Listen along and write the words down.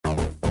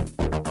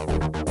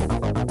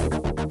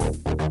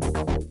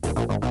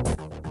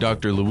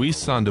Dr. Luis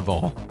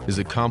Sandoval is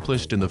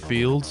accomplished in the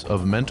fields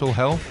of mental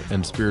health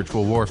and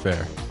spiritual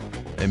warfare.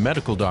 A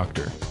medical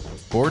doctor,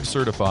 board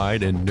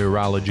certified in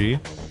neurology,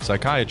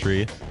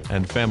 psychiatry,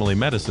 and family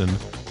medicine,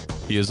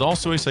 he is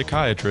also a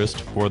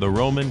psychiatrist for the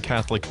Roman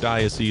Catholic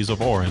Diocese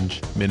of Orange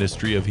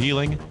Ministry of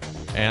Healing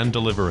and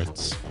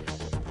Deliverance.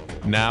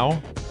 Now,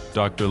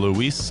 Dr.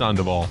 Luis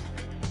Sandoval.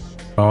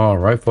 All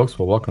right, folks.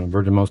 Well, welcome to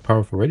Virgin Most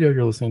Powerful Radio.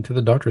 You're listening to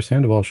the Dr.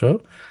 Sandoval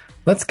Show.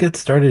 Let's get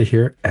started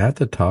here at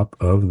the top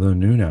of the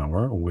noon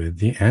hour with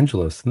the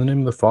Angelus. In the name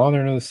of the Father,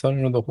 and of the Son,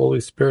 and of the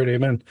Holy Spirit,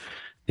 amen.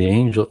 The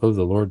angel of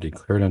the Lord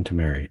declared unto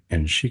Mary,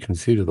 and she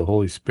conceived of the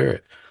Holy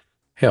Spirit.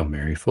 Hail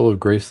Mary, full of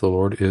grace, the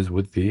Lord is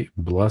with thee.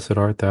 Blessed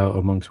art thou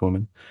amongst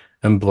women,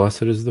 and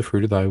blessed is the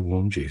fruit of thy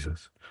womb,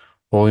 Jesus.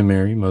 Holy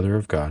Mary, Mother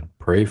of God,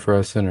 pray for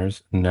us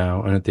sinners,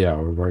 now and at the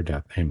hour of our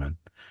death. Amen.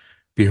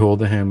 Behold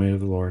the handmaid of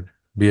the Lord.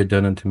 Be it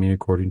done unto me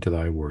according to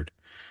thy word.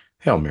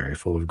 Hail Mary,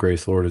 full of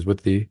grace, the Lord is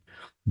with thee.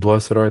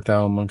 Blessed art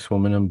thou amongst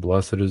women, and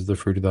blessed is the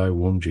fruit of thy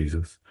womb,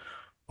 Jesus.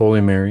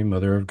 Holy Mary,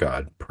 Mother of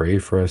God, pray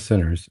for us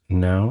sinners,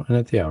 now and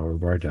at the hour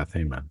of our death.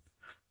 Amen.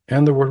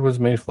 And the Word was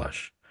made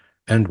flesh,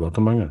 and dwelt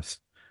among us.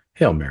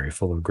 Hail Mary,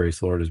 full of grace,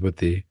 the Lord is with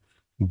thee.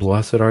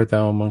 Blessed art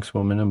thou amongst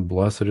women, and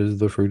blessed is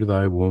the fruit of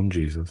thy womb,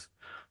 Jesus.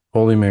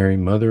 Holy Mary,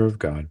 Mother of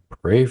God,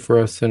 pray for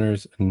us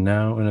sinners,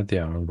 now and at the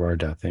hour of our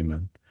death.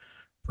 Amen.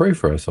 Pray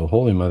for us, O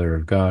Holy Mother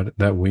of God,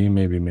 that we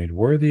may be made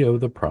worthy of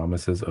the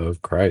promises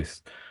of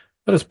Christ.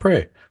 Let us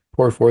pray.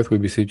 Pour forth, we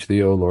beseech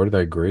thee, O Lord,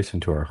 thy grace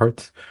into our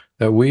hearts,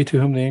 that we, to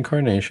whom the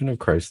incarnation of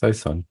Christ thy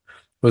Son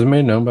was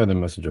made known by the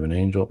message of an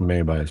angel,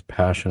 may by his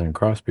passion and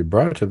cross be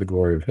brought to the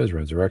glory of his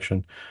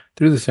resurrection,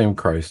 through the same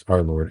Christ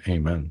our Lord.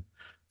 Amen.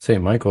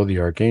 Saint Michael, the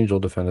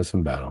archangel, defend us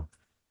in battle.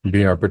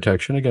 Be our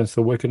protection against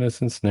the wickedness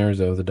and snares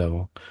of the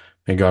devil.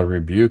 May God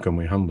rebuke, and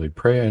we humbly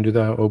pray, and do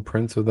thou, O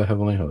Prince of the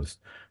heavenly host,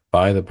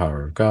 by the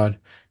power of God,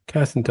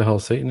 cast into hell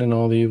Satan and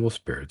all the evil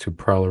spirits who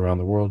prowl around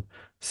the world,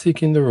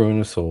 seeking the ruin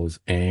of souls.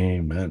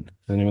 Amen.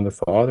 In the name of the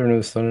Father, and of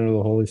the Son, and of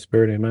the Holy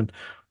Spirit. Amen.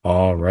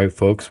 All right,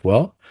 folks.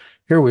 Well,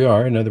 here we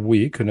are, another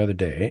week, another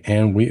day,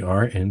 and we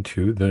are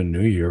into the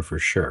new year for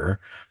sure.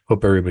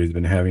 Hope everybody's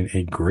been having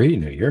a great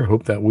new year.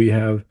 Hope that we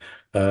have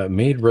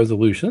made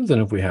resolutions,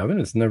 and if we haven't,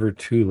 it's never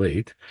too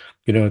late.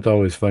 You know, it's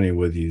always funny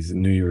with these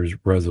New Year's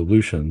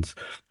resolutions.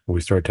 We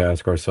start to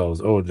ask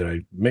ourselves, oh, did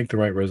I make the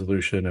right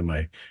resolution? Am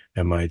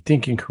I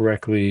thinking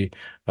correctly?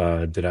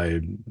 Did I,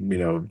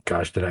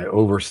 did I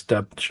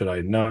overstep? Should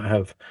I not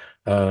have,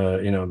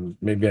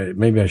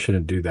 maybe I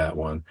shouldn't do that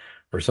one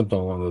or something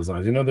along those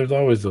lines. You know, there's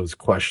always those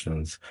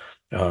questions.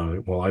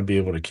 Will I be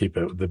able to keep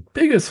it? The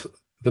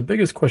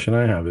biggest question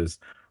I have is,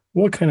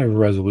 what kind of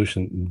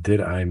resolution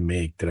did I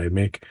make? Did I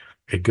make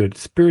a good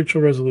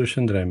spiritual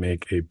resolution? Did I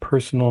make a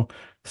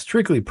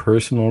strictly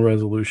personal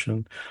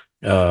resolution?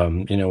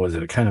 Was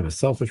it a kind of a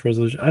selfish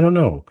resolution? I don't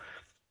know.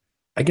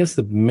 I guess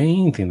the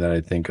main thing that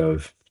I think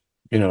of,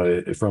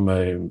 from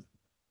a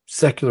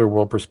secular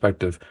world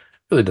perspective,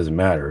 really doesn't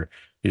matter.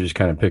 You just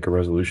kind of pick a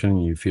resolution,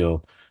 and you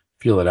feel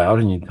it out,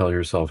 and you tell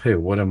yourself, hey,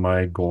 what am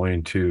I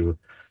going to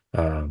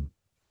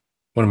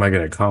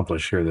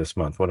accomplish here this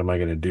month? What am I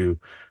going to do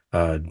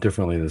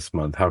differently this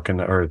month? Or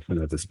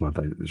not this month,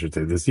 I should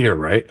say this year,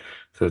 right?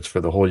 So it's for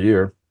the whole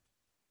year.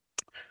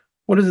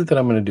 What is it that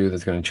I'm going to do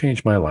that's going to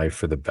change my life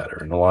for the better?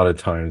 And a lot of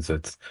times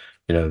it's,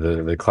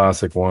 the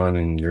classic one,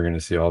 and you're going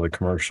to see all the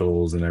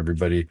commercials and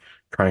everybody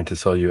trying to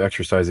sell you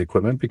exercise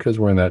equipment, because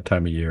we're in that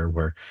time of year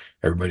where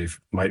everybody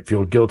might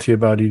feel guilty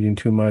about eating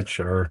too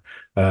much, or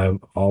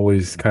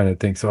always kind of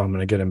thinks, oh, I'm going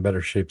to get in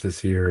better shape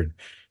this year, and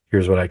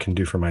here's what I can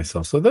do for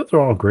myself. So those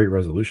are all great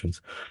resolutions.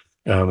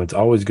 It's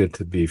always good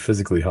to be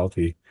physically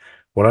healthy.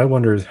 What I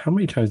wonder is, how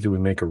many times do we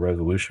make a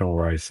resolution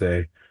where I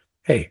say,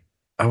 hey,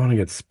 I want to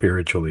get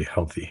spiritually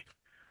healthy.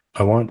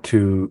 I want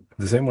to,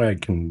 the same way I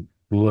can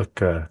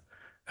look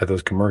at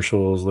those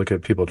commercials, look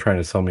at people trying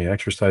to sell me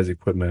exercise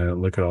equipment,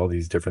 look at all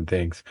these different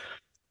things.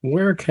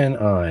 Where can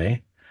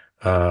I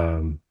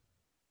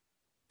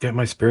get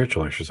my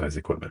spiritual exercise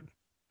equipment?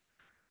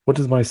 What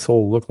does my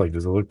soul look like?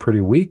 Does it look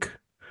pretty weak,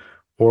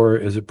 or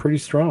is it pretty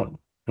strong?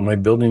 Am I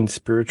building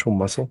spiritual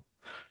muscle?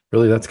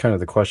 Really, that's kind of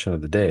the question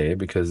of the day,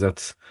 because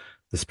that's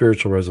the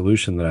spiritual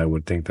resolution that I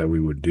would think that we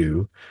would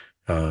do.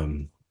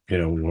 When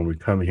we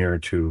come here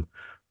to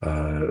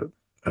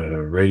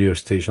a radio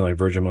station like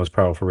Virgin Most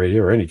Powerful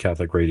Radio, or any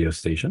Catholic radio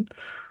station,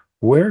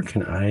 where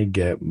can I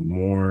get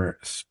more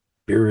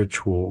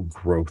spiritual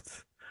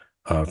growth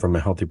from a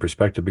healthy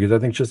perspective? Because I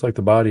think, just like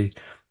the body,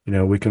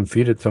 we can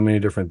feed it so many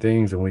different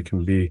things, and we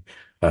can be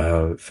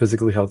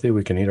physically healthy.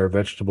 We can eat our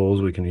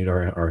vegetables, we can eat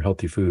our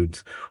healthy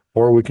foods,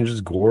 or we can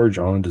just gorge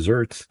on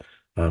desserts,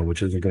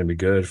 which isn't going to be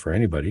good for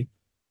anybody.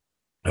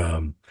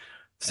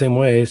 Same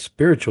way,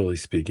 spiritually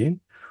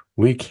speaking,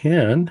 we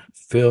can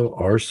fill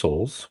our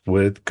souls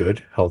with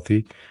good,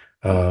 healthy,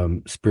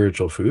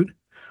 spiritual food,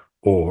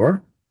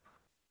 or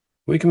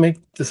we can make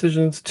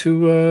decisions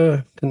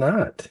to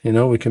not.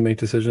 We can make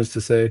decisions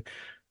to say,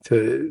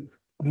 to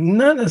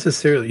not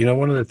necessarily.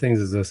 One of the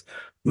things is this: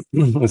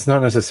 it's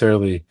not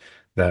necessarily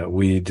that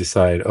we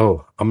decide,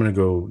 oh, I'm going to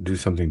go do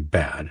something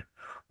bad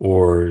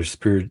or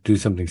do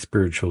something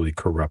spiritually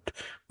corrupt.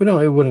 But no,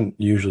 it wouldn't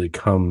usually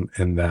come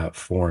in that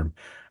form.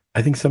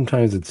 I think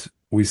sometimes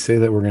we say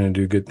that we're going to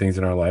do good things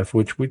in our life,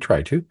 which we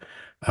try to.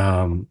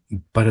 Um,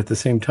 but at the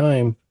same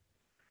time,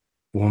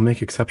 we'll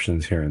make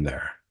exceptions here and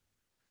there.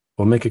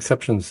 We'll make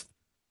exceptions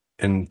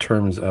in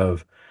terms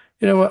of,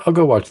 you know what, I'll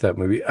go watch that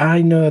movie.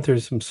 I know that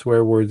there's some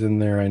swear words in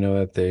there. I know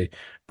that they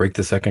break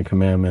the second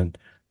commandment,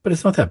 but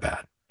it's not that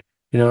bad.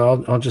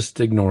 I'll just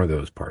ignore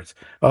those parts.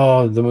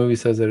 Oh, the movie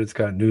says that it's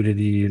got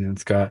nudity and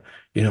it's got,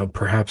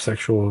 perhaps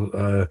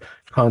sexual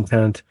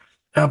content.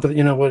 But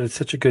you know what? It's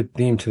such a good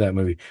theme to that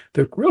movie.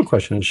 The real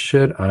question is,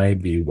 should I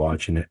be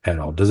watching it at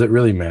all? Does it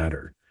really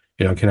matter?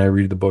 Can I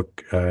read the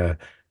book? Did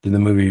the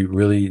movie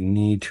really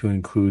need to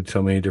include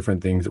so many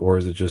different things, or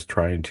is it just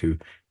trying to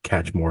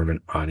catch more of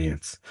an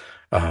audience?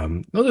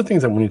 Those are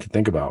things that we need to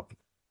think about.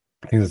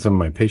 Things that some of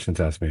my patients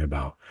ask me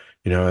about,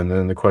 and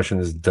then the question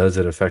is, does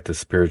it affect us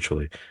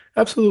spiritually?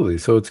 Absolutely.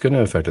 So it's going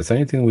to affect us.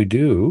 Anything we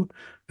do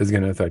is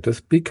going to affect us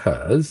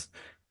because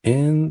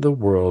in the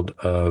world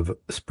of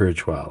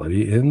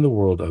spirituality, in the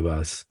world of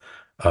us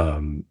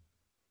um,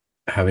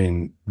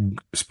 having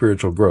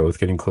spiritual growth,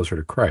 getting closer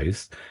to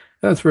Christ,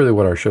 that's really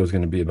what our show is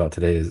going to be about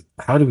today is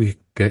how do we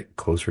get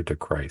closer to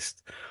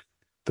Christ?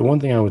 The one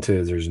thing I would say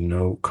is there's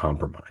no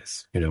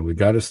compromise. We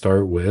got to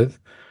start with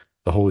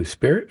the Holy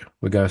Spirit.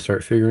 We got to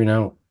start figuring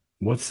out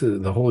what's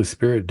the Holy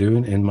Spirit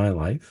doing in my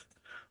life?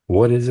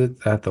 What is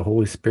it that the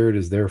Holy Spirit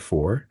is there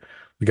for?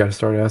 We got to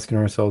start asking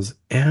ourselves,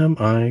 am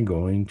I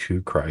going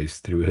to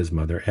Christ through his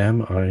mother?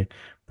 Am I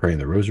praying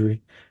the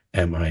rosary?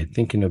 Am I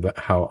thinking about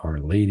how Our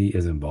Lady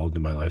is involved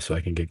in my life so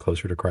I can get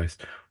closer to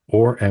Christ?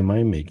 Or am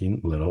I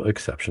making little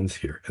exceptions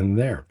here and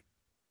there?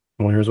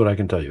 Well, here's what I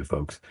can tell you,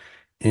 folks.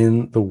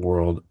 In the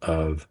world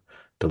of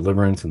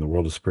deliverance, in the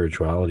world of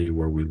spirituality,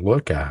 where we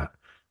look at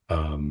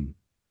um,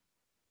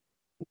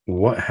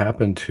 what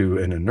happened to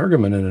an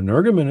energumen. An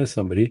energumen is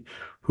somebody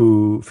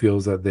who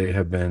feels that they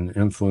have been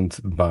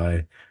influenced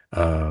by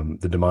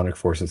the demonic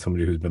forces,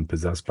 somebody who's been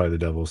possessed by the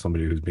devil,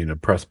 somebody who's being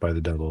oppressed by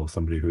the devil,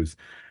 somebody who's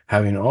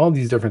having all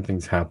these different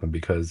things happen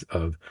because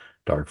of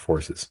dark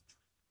forces.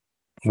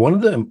 One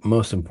of the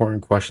most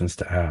important questions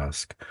to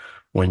ask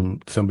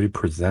when somebody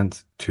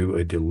presents to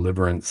a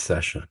deliverance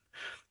session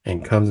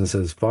and comes and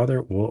says,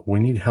 Father, well, we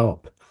need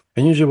help.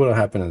 And usually what will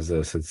happen is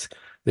this,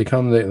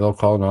 they'll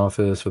call an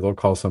office or they'll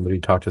call somebody,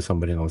 talk to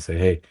somebody, and they'll say,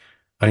 hey,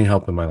 I need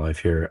help in my life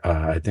here.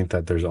 I think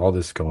that there's all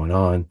this going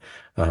on.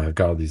 I've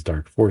got all these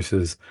dark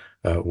forces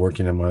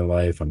working in my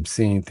life. I'm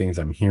seeing things.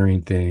 I'm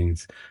hearing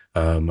things.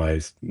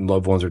 My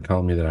loved ones are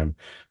telling me that I'm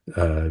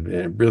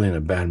really in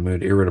a bad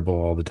mood, irritable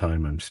all the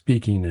time. I'm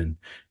speaking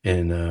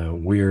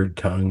in weird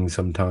tongues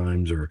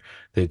sometimes, or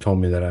they told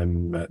me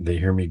that they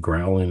hear me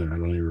growling and I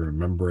don't even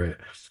remember it.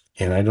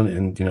 And I don't,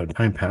 and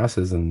time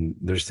passes and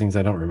there's things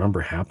I don't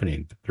remember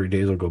happening. 3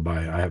 days will go by.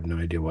 I have no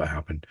idea what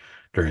happened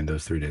during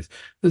those 3 days.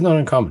 It's not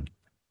uncommon.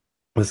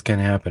 This can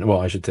happen. Well,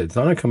 I should say it's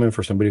not uncommon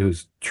for somebody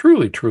who's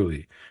truly,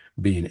 truly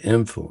being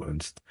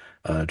influenced,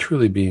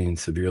 truly being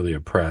severely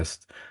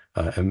oppressed,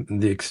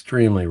 and the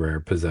extremely rare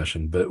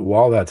possession. But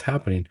while that's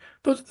happening,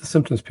 those are the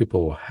symptoms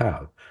people will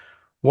have.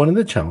 One of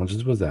the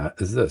challenges with that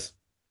is this.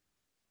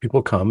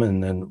 People come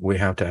and then we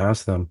have to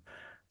ask them,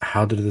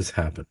 how did this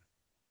happen?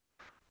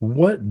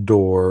 What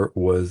door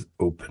was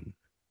open?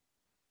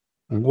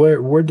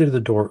 Where did the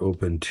door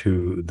open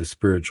to the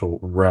spiritual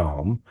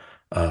realm?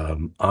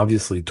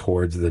 Obviously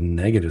towards the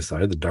negative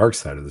side, the dark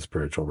side of the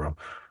spiritual realm.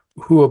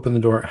 Who opened the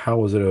door? How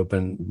was it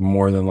open?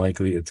 More than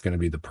likely, it's going to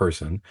be the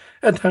person.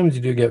 At times,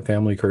 you do get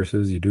family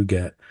curses. You do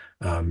get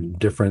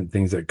different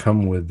things that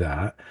come with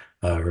that,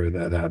 or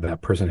that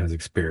person has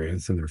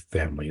experienced in their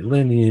family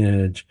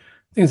lineage,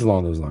 things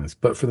along those lines.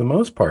 But for the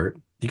most part,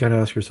 you got to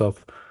ask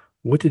yourself,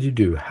 what did you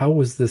do? How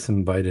was this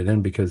invited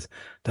in? Because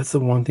that's the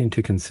one thing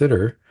to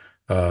consider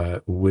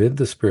with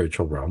the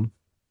spiritual realm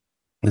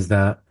is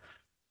that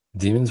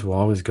demons will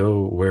always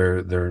go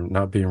where they're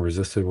not being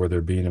resisted, where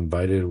they're being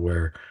invited,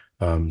 where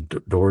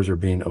doors are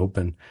being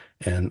open.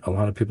 And a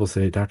lot of people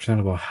say, Dr.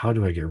 Sandoval, how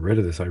do I get rid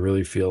of this? I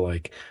really feel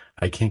like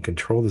I can't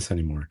control this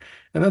anymore.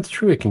 And that's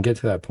true. It can get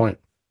to that point.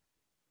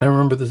 I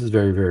remember this is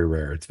very, very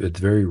rare. It's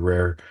very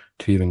rare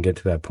to even get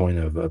to that point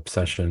of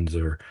obsessions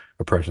or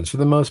oppressions. For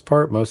the most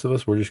part, most of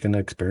us, we're just going to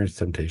experience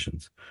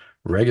temptations,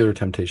 regular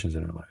temptations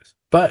in our lives.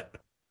 But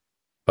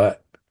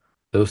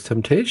those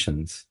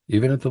temptations,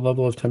 even at the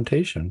level of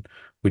temptation,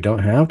 we don't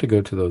have to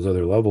go to those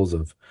other levels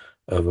of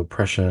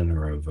oppression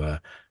or of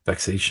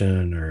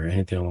vexation or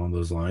anything along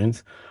those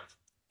lines.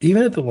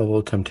 Even at the level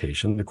of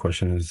temptation, the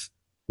question is,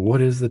 what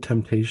is the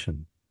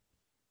temptation?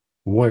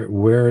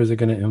 Where is it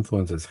going to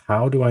influence us?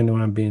 How do I know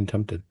I'm being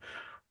tempted?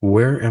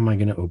 Where am I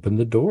going to open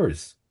the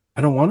doors?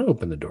 I don't want to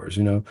open the doors.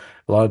 A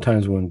lot of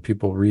times when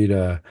people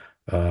read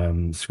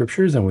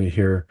scriptures and we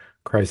hear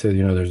Christ say,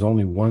 there's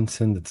only one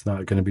sin that's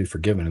not going to be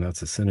forgiven, and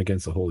that's a sin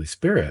against the Holy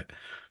Spirit.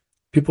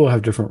 people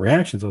have different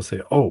reactions. They'll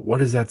say, "Oh,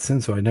 what is that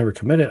sin? So I never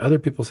commit it." Other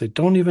people say,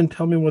 "Don't even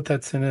tell me what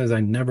that sin is.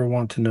 I never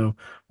want to know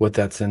what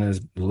that sin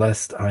is,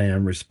 lest I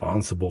am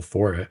responsible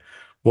for it."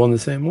 Well, in the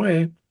same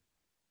way,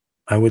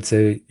 I would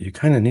say you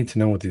kind of need to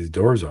know what these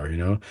doors are.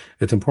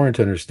 It's important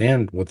to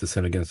understand what the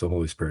sin against the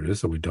Holy Spirit is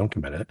so we don't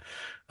commit it,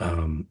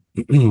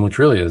 which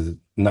really is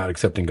not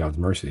accepting God's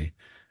mercy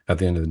at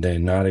the end of the day,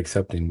 not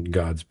accepting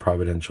God's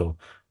providential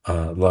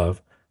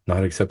love,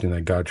 not accepting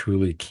that God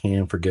truly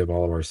can forgive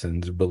all of our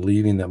sins,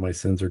 believing that my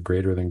sins are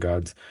greater than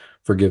God's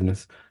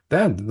forgiveness.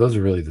 Those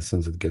are really the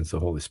sins against the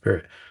Holy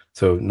Spirit.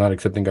 So, not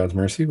accepting God's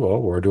mercy,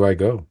 well, where do I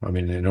go? I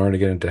mean, in order to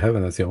get into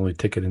heaven, that's the only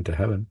ticket into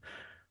heaven.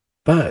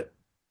 But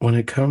when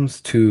it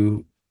comes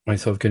to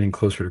myself getting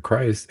closer to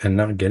Christ and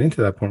not getting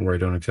to that point where I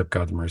don't accept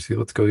God's mercy,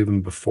 let's go even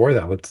before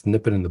that. Let's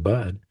nip it in the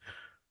bud.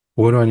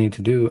 What do I need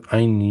to do?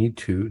 I need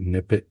to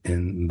nip it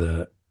in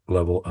the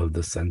level of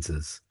the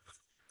senses.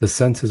 The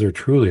senses are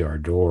truly our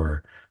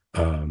door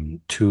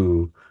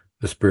to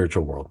the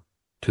spiritual world,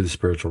 to the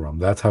spiritual realm.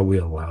 That's how we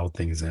allow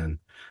things in.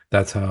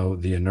 That's how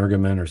the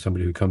energumen or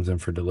somebody who comes in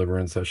for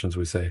deliverance sessions,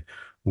 we say,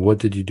 "What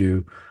did you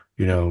do?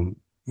 You know,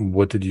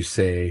 what did you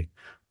say?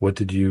 What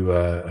did you,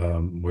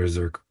 was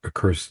there a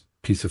cursed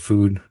piece of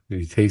food that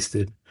you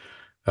tasted?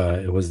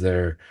 Was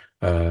there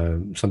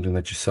something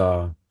that you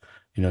saw?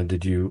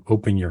 Did you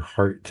open your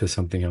heart to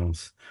something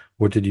else?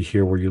 What did you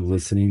hear? Were you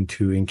listening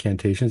to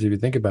incantations? If you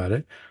think about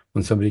it,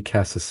 when somebody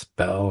casts a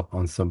spell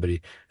on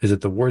somebody, is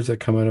it the words that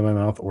come out of my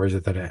mouth, or is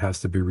it that it has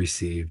to be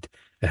received?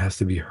 It has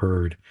to be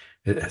heard.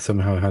 It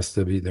somehow has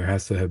to be, there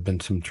has to have been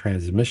some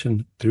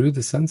transmission through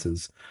the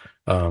senses.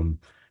 Um,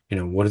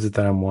 what is it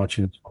that I'm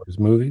watching as far as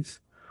movies?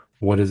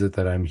 What is it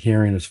that I'm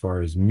hearing as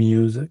far as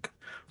music?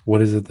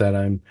 What is it that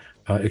I'm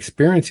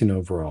experiencing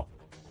overall?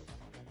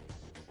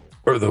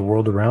 Or the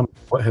world around me?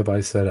 What have I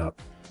set up?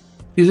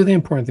 These are the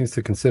important things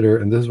to consider,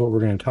 and this is what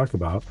we're going to talk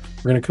about.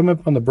 We're going to come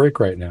up on the break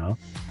right now,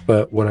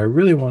 but what I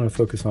really want to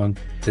focus on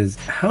is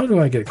how do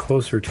I get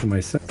closer to my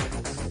sense?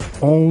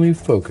 Only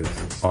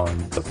focus on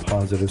the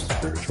positive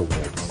spiritual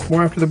world.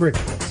 More after the break.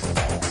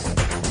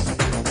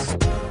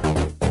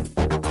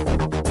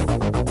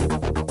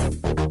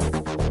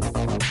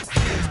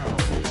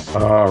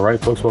 All right,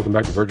 folks, welcome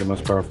back to Virgin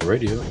Most Powerful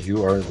Radio.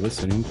 You are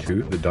listening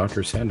to the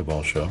Dr.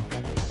 Sandoval Show.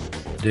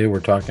 Today, we're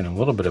talking a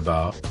little bit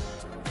about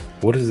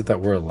what is it that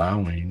we're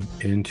allowing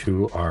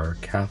into our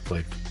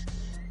Catholic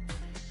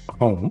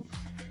home.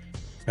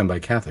 And by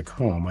Catholic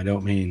home, I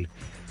don't mean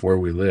where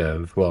we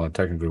live, well,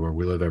 technically where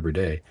we live every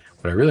day.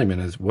 What I really mean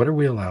is what are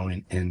we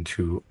allowing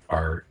into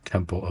our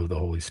temple of the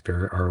Holy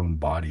Spirit, our own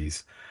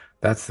bodies?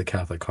 That's the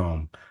Catholic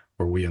home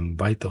where we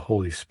invite the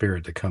Holy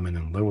Spirit to come in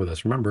and live with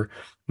us. Remember,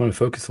 I'm going to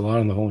focus a lot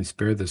on the Holy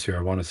Spirit this year.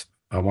 I want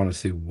to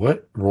see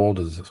what role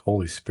does the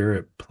Holy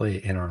Spirit play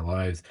in our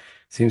lives.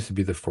 Seems to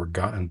be the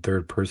forgotten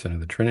third person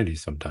of the Trinity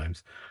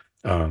sometimes.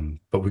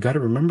 But we got to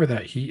remember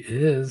that he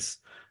is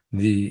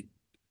the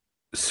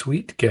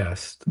sweet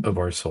guest of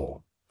our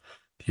soul.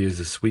 He is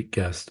the sweet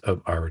guest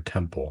of our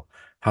temple.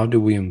 How do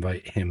we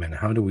invite him in?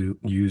 How do we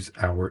use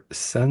our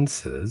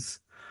senses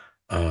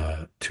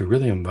to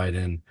really invite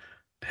in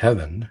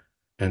heaven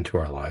into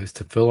our lives,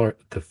 to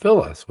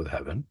fill us with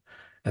heaven?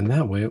 And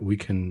that way we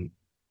can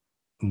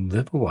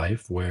live a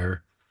life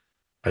where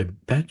I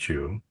bet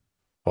you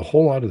a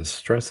whole lot of the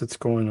stress that's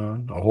going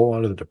on, a whole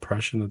lot of the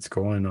depression that's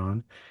going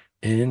on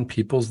in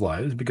people's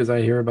lives, because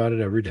I hear about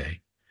it every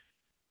day,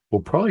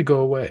 will probably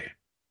go away.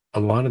 A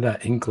lot of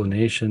that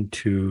inclination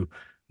to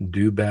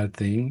do bad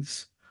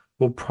things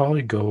will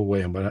probably go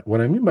away. And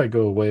what I mean by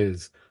go away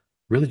is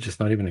really just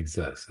not even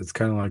exist. It's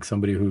kind of like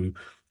somebody who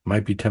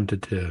might be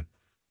tempted to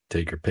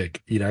take your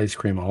pick, eat ice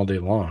cream all day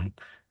long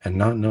and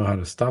not know how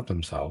to stop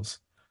themselves,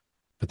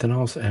 but then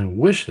also and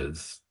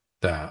wishes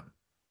that,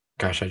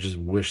 gosh, I just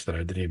wish that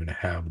I didn't even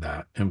have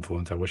that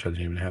influence. I wish I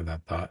didn't even have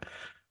that thought.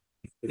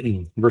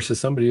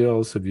 Versus somebody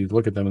else, if you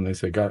look at them and they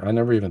say, God, I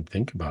never even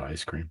think about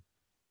ice cream.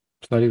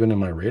 It's not even in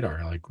my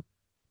radar. Like,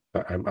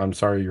 I'm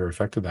sorry you're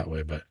affected that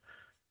way, but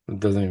it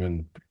doesn't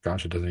even,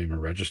 gosh, it doesn't even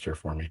register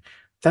for me.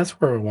 That's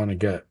where I want to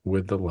get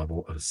with the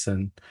level of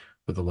sin,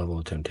 with the level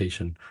of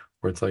temptation,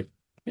 where it's like,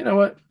 you know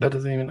what? That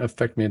doesn't even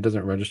affect me. It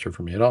doesn't register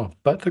for me at all.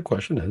 But the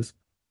question is,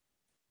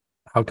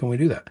 how can we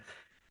do that?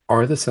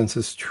 Are the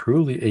senses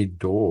truly a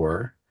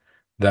door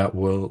that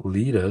will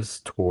lead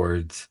us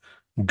towards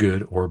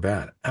good or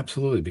bad?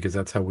 Absolutely, because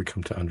that's how we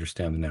come to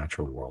understand the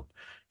natural world.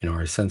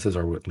 Our senses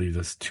are what lead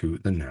us to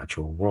the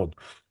natural world.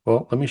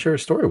 Well, let me share a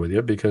story with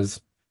you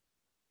because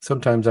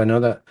sometimes I know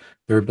that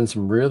there have been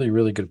some really,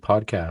 really good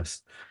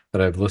podcasts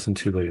that I've listened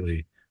to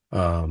lately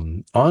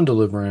on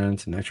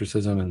deliverance and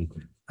exorcism,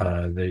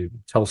 and they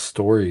tell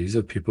stories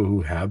of people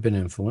who have been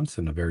influenced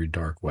in a very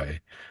dark way,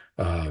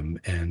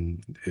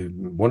 and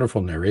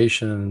wonderful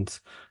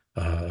narrations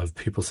of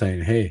people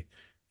saying, "Hey,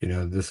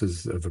 this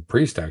is of a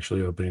priest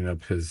actually opening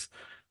up his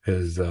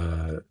his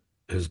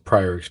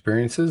prior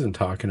experiences and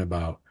talking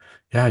about,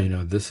 yeah,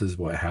 this is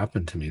what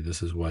happened to me.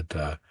 This is what."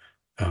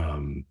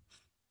 Um,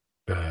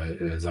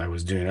 as I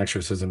was doing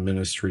exorcism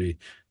ministry,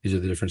 these are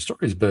the different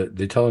stories, but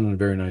they tell it in a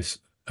very nice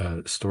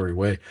story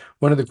way.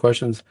 One of the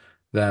questions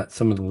that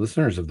some of the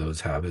listeners of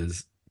those have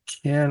is,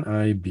 can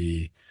I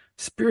be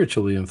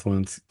spiritually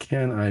influenced?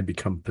 Can I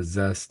become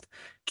possessed?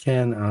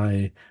 Can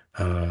I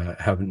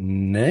have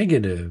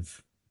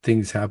negative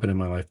things happen in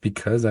my life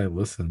because I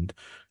listened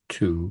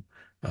to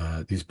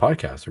these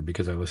podcasts or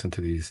because I listened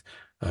to these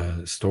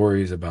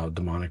stories about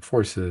demonic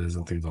forces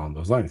and things along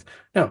those lines?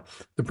 Now,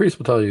 the priest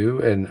will tell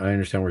you, and I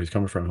understand where he's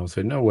coming from. He'll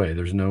say, no way,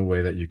 there's no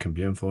way that you can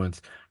be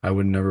influenced. I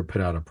would never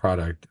put out a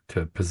product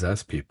to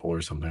possess people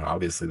or something.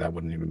 Obviously, that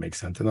wouldn't even make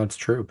sense. And that's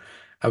true.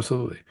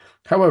 Absolutely.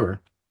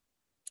 However,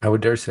 I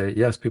would dare say,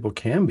 yes, people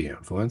can be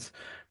influenced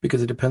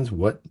because it depends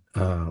what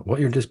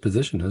your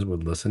disposition is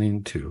with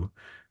listening to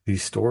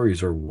these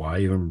stories, or why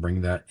even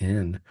bring that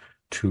in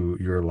to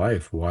your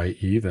life. Why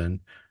even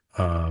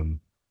um,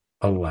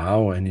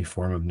 allow any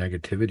form of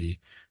negativity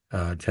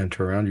to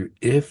enter around you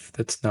if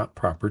that's not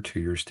proper to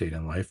your state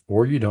in life,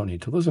 or you don't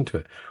need to listen to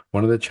it.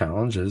 One of the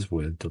challenges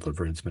with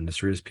deliverance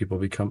ministry is people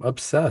become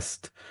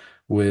obsessed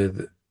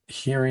with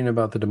hearing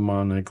about the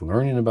demonic,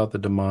 learning about the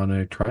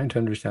demonic, trying to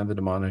understand the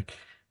demonic.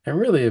 And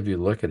really, if you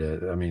look at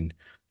it, I mean,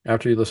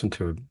 after you listen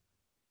to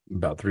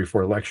about three,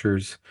 four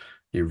lectures,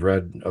 you've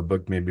read a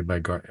book maybe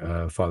by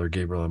Father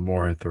Gabriel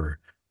Amorth or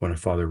one of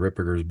Father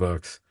Ripperger's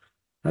books.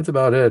 That's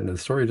about it. And the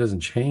story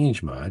doesn't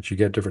change much. You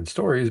get different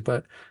stories,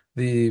 but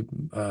the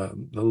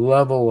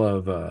level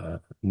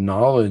of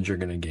knowledge you're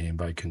going to gain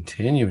by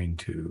continuing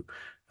to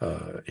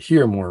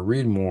hear more,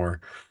 read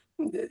more,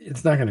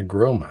 it's not going to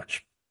grow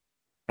much.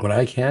 What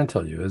I can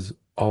tell you is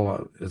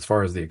all as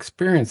far as the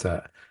experience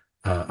that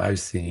I've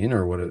seen,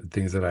 or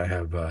things that I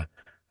have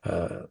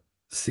uh,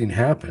 seen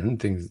happen,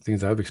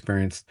 things I've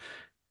experienced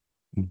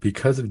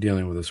because of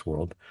dealing with this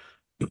world,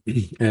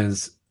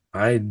 is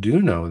I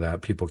do know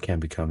that people can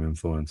become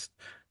influenced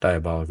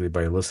diabolically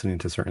by listening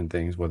to certain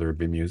things, whether it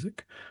be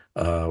music,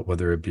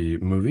 whether it be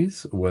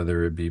movies,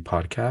 whether it be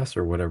podcasts,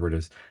 or whatever it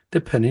is,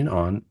 depending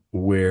on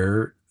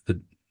where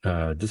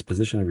the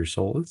disposition of your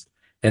soul is.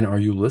 And are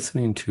you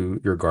listening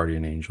to your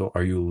guardian angel?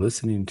 Are you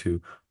listening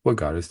to what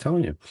God is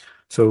telling you?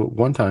 So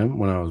one time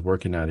when I was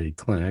working at a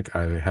clinic,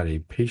 I had a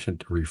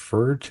patient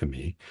referred to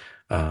me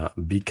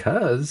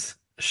because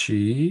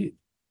she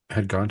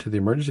had gone to the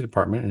emergency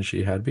department and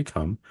she had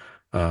become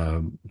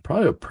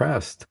probably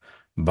oppressed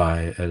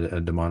by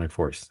a demonic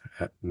force.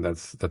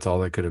 That's all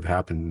that could have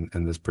happened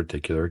in this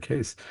particular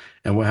case.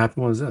 And what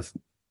happened was this: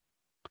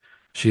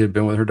 she had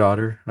been with her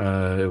daughter.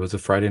 It was a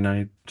Friday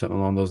night, something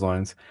along those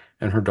lines,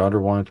 and her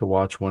daughter wanted to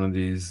watch one of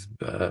these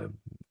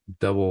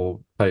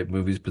devil type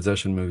movies,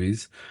 possession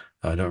movies.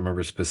 I don't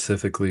remember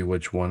specifically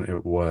which one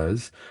it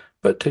was,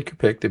 but take your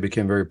pick. They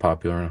became very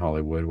popular in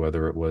Hollywood,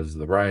 whether it was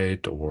The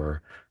Rite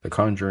or The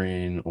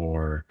Conjuring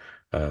or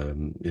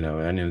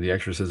any of the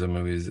exorcism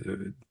movies.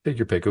 Take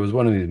your pick. It was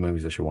one of these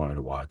movies that she wanted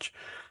to watch.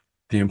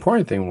 The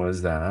important thing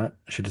was that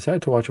she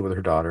decided to watch it with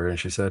her daughter, and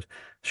she said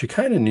she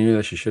kind of knew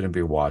that she shouldn't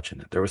be watching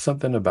it. There was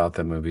something about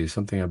that movie,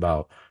 something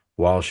about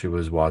while she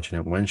was watching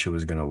it, when she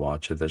was going to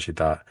watch it, that she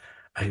thought,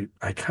 I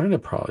kind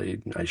of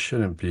probably I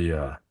shouldn't be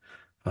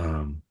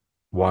um,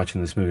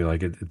 watching this movie.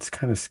 Like it's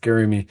kind of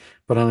scaring me,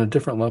 but on a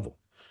different level.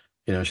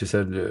 She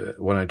said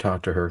when I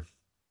talked to her,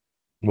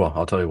 well,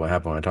 I'll tell you what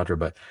happened when I talked to her,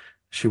 but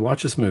she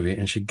watched this movie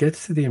and she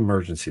gets to the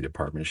emergency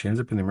department. She ends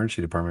up in the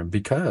emergency department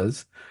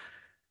because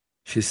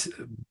she's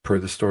per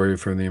the story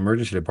from the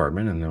emergency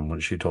department, and then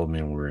what she told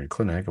me when we were in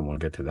clinic, and we'll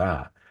get to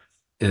that,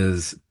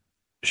 is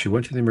she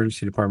went to the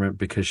emergency department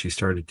because she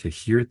started to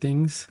hear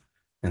things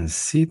and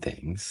see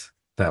things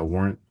that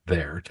weren't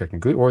there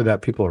technically, or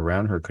that people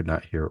around her could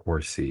not hear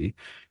or see.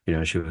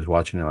 She was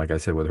watching it, like I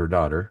said, with her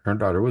daughter. Her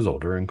daughter was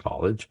older, in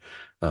college.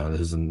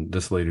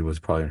 This lady was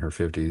probably in her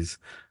 50s,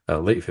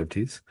 late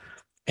 50s.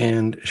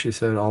 And she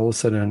said all of a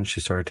sudden she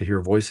started to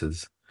hear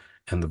voices,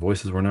 and the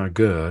voices were not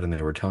good, and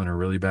they were telling her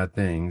really bad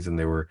things, and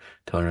they were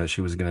telling her that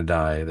she was going to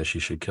die, that she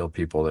should kill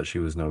people, that she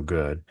was no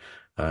good.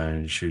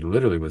 And she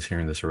literally was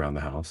hearing this around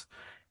the house.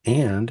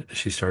 And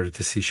she started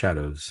to see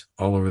shadows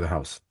all over the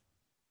house.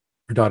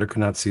 Her daughter could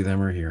not see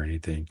them or hear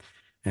anything.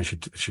 And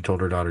she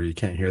told her daughter, "You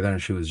can't hear that."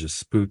 And she was just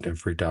spooked and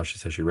freaked out. She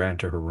said she ran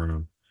to her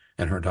room,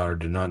 and her daughter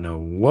did not know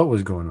what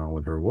was going on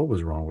with her, what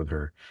was wrong with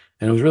her.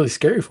 And it was really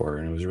scary for her.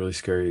 And it was really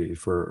scary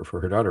for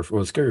her daughter. It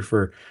was scary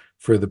for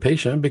the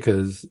patient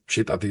because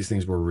she thought these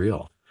things were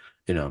real,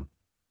 you know.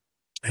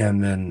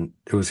 And then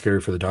it was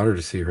scary for the daughter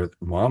to see her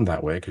mom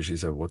that way because she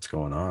said, "What's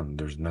going on?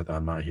 There's nothing.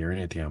 I'm not hearing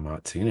anything. I'm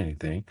not seeing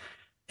anything.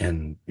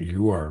 And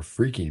you are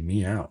freaking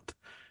me out.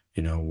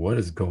 What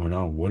is going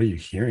on? What are you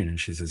hearing?" And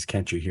she says,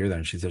 "Can't you hear that?"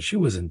 And she said she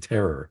was in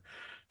terror.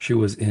 She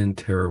was in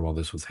terror while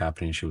this was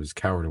happening. She was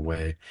cowered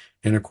away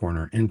in a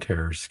corner in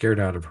terror, scared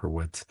out of her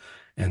wits,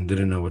 and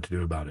didn't know what to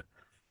do about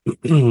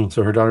it.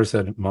 So her daughter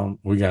said, "Mom,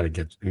 we gotta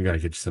get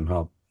you some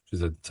help." She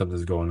said,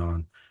 "Something's going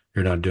on.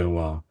 You're not doing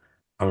well.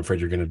 I'm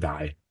afraid you're gonna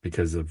die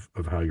because of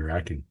how you're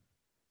acting."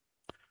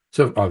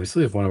 So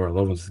obviously, if one of our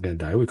loved ones is going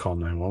to die, we call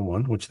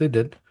 911, which they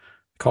did.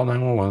 Call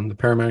 911. The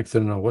paramedics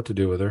didn't know what to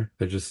do with her.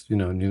 They just,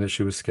 knew that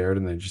she was scared,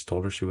 and they just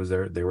told her she was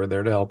there. They were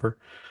there to help her,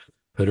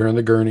 put her in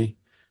the gurney,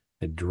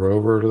 They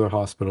drove her to the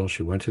hospital.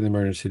 She went to the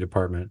emergency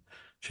department.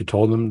 She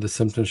told them the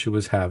symptoms she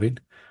was having.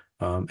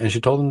 And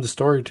she told them the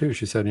story too.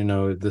 She said,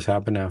 this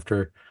happened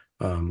after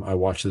I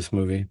watched this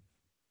movie.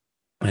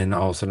 And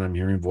all of a sudden I'm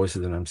hearing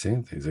voices and I'm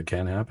seeing things that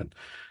can't happen.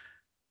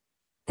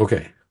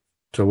 Okay.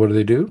 So what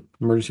do?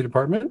 Emergency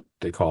department.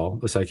 They call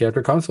a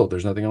psychiatric consult.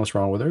 There's nothing else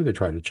wrong with her. They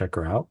try to check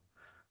her out,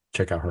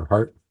 check out her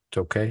heart. It's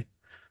okay.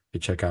 They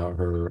check out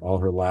all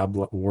her lab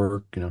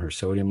work. Her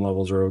sodium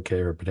levels are okay.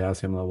 Her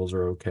potassium levels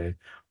are okay.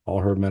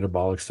 All her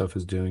metabolic stuff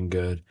is doing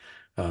good.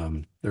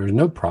 There was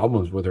no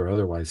problems with her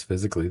otherwise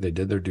physically. They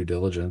did their due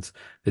diligence.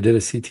 They did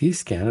a CT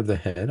scan of the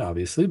head,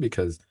 obviously,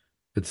 because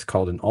it's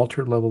called an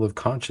altered level of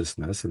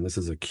consciousness, and this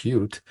is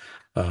acute,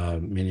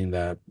 meaning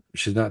that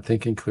she's not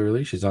thinking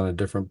clearly. She's on a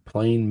different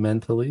plane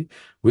mentally.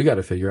 We got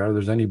to figure out if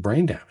there's any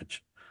brain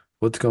damage.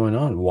 What's going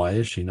on? Why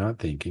is she not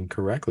thinking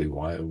correctly?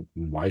 Why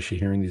is she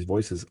hearing these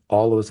voices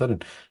all of a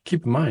sudden?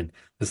 Keep in mind,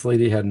 this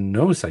lady had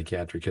no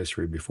psychiatric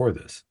history before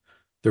this.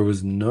 There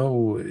was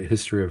no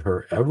history of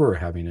her ever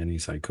having any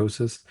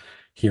psychosis,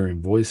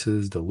 hearing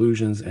voices,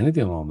 delusions,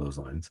 anything along those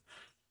lines.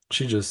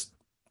 She just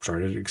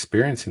started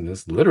experiencing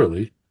this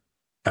literally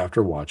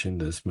after watching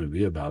this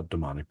movie about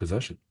demonic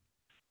possession.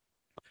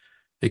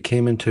 It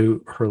came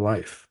into her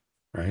life,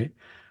 right?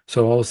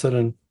 So all of a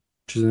sudden,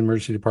 she's in the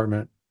emergency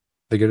department.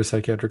 They get a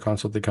psychiatric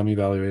consult. They come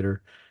evaluate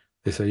her.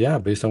 They say, yeah,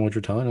 based on what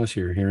you're telling us,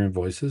 you're hearing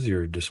voices,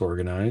 you're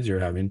disorganized, you're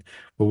having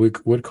what we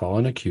would call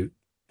an acute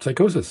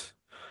psychosis.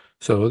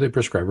 So they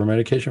prescribe her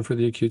medication for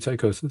the acute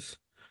psychosis.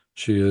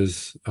 She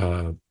is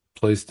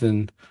placed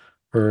in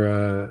her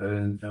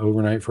an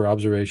overnight for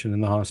observation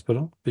in the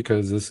hospital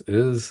because this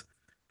is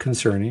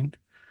concerning.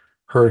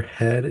 Her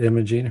head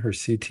imaging, her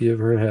CT of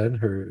her head,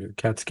 her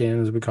CAT scan,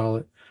 as we call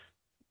it,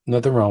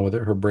 nothing wrong with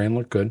it. Her brain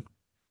looked good.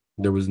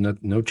 There was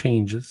no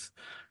changes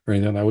or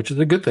anything like that, which is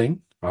a good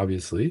thing,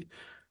 obviously.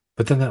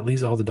 But then that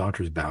leaves all the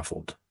doctors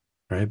baffled,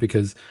 right?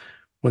 Because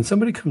when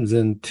somebody comes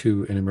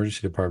into an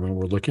emergency department,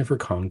 we're looking for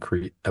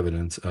concrete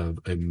evidence of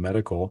a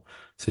medical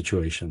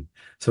situation.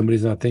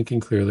 Somebody's not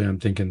thinking clearly. I'm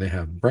thinking they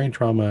have brain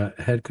trauma,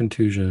 head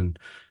contusion,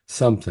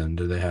 something.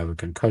 Do they have a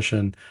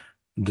concussion?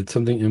 Did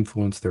something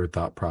influence their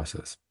thought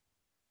process?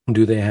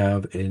 Do they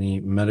have any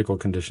medical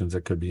conditions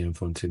that could be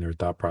influencing their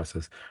thought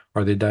process?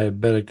 Are they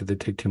diabetic? Do they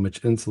take too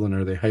much insulin?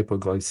 Are they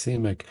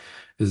hypoglycemic?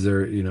 Is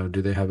there,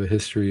 do they have a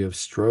history of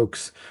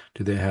strokes?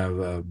 Do they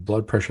have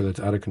blood pressure that's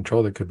out of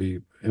control that could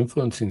be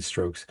influencing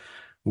strokes?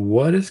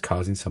 What is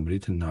causing somebody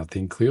to not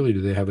think clearly?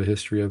 Do they have a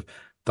history of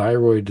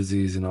thyroid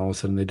disease and all of a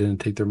sudden they didn't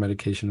take their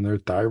medication and their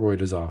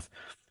thyroid is off?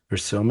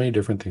 There's so many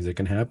different things that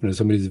can happen. If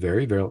somebody's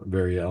very, very,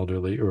 very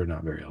elderly, or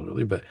not very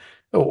elderly, but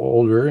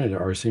older and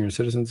are senior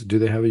citizens, do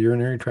they have a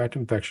urinary tract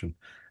infection?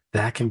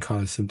 That can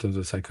cause symptoms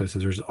of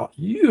psychosis. There's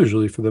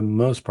usually, for the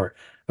most part,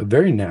 a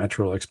very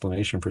natural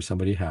explanation for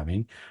somebody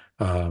having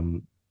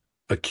um,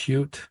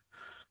 acute,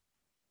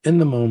 in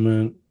the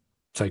moment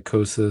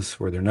psychosis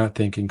where they're not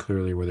thinking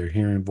clearly, where they're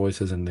hearing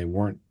voices and they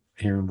weren't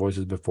hearing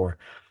voices before.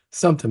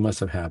 Something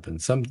must have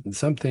happened.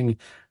 Something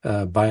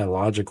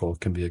biological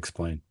can be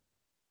explained.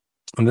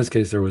 In this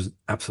case, there was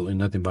absolutely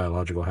nothing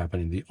biological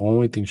happening. The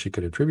only thing she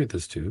could attribute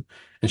this to,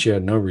 and she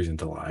had no reason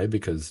to lie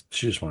because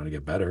she just wanted to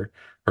get better.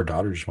 Her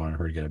daughter just wanted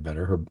her to get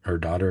better. Her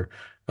daughter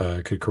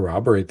could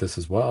corroborate this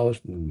as well.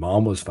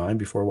 Mom was fine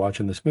before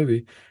watching this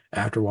movie.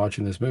 After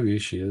watching this movie,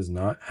 she is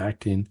not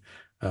acting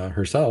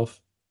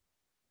herself.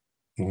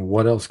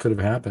 What else could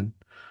have happened?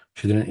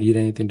 She didn't eat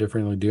anything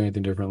differently, do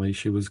anything differently.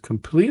 She was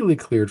completely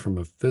cleared from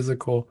a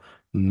physical,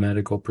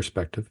 medical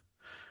perspective.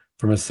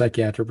 From a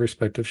psychiatric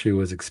perspective, she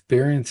was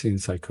experiencing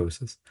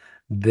psychosis.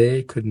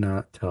 They could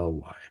not tell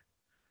why.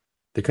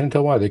 They couldn't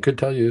tell why. They could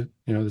tell you,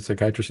 the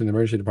psychiatrist in the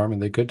emergency department,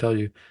 they could tell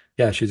you,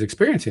 yeah, she's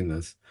experiencing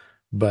this,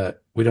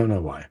 but we don't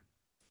know why.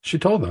 She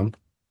told them,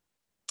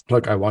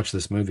 look, I watched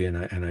this movie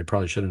and I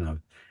probably shouldn't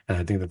have. And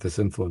I think that this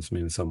influenced me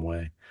in some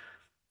way.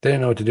 They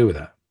didn't know what to do with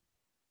that.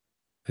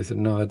 They said,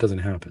 no, that doesn't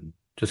happen.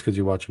 Just because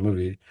you watch a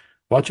movie,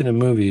 watching a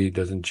movie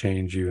doesn't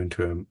change you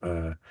into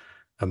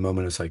a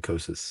moment of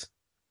psychosis.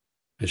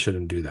 It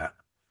shouldn't do that.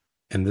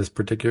 In this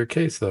particular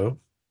case, though,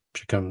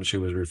 she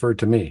was referred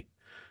to me.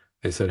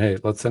 They said, hey,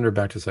 let's send her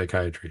back to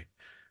psychiatry.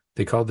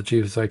 They called the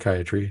chief of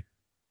psychiatry,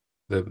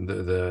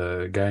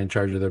 the guy in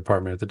charge of the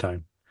department at the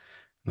time.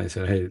 And they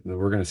said, hey,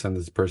 we're going to send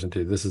this person to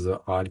you. This is an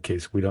odd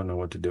case. We don't know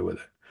what to do with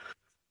it.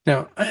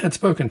 Now, I had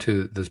spoken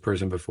to this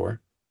person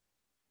before,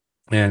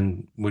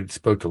 and we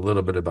spoke a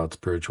little bit about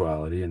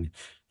spirituality, and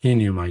he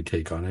knew my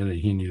take on it, and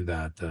he knew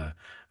that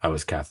I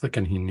was Catholic,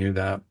 and he knew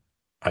that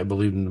I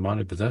believed in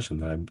demonic possession,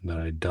 that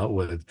I dealt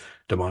with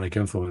demonic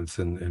influence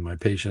in my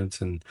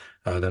patients, and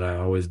that I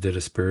always did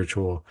a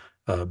spiritual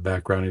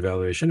background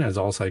evaluation, as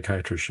all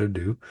psychiatrists should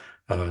do.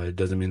 It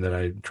doesn't mean that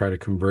I try to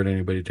convert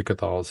anybody to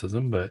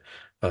Catholicism, but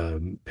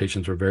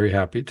patients were very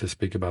happy to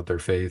speak about their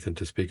faith and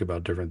to speak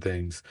about different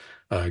things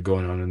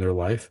going on in their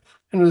life.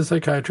 And as a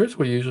psychiatrist,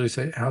 we usually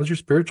say, how's your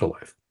spiritual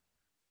life?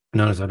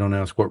 Notice I don't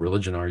ask what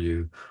religion are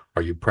you?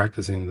 Are you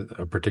practicing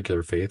a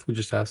particular faith? We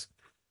just ask,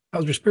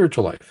 how's your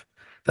spiritual life?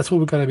 That's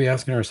what we got to be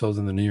asking ourselves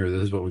in the new year.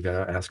 This is what we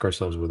got to ask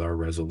ourselves with our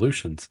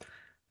resolutions.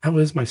 How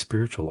is my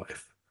spiritual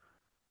life?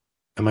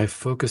 Am I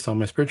focused on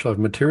my spiritual life?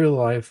 Material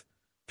life,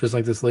 just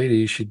like this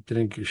lady, she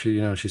didn't,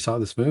 she, she saw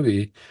this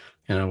movie,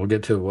 we'll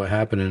get to what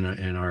happened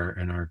in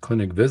our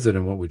clinic visit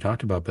and what we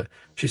talked about, but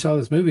she saw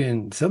this movie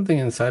and something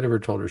inside of her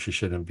told her she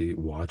shouldn't be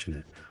watching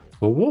it.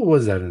 Well, what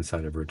was that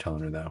inside of her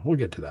telling her that? We'll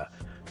get to that.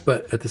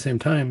 But at the same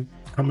time,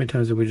 how many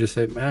times did we just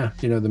say,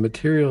 the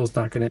material is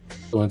not going to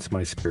influence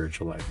my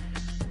spiritual life?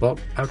 Well,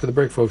 after the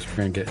break, folks, we're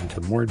going to get into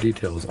more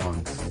details on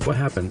what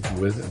happened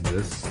with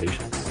this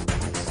patient.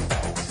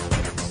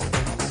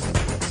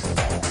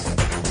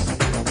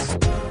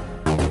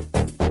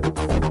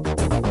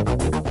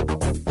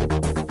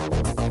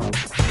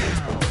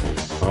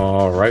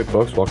 All right,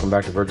 folks, welcome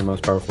back to Virgin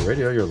Most Powerful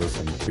Radio. You're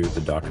listening to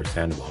the Dr.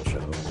 Sandoval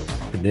Show.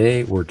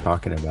 Today, we're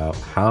talking about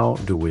how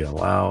do we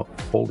allow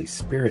Holy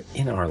Spirit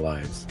in our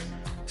lives,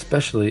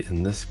 especially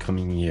in this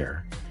coming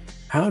year.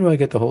 How do I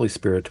get the Holy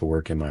Spirit to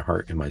work in my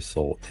heart, in my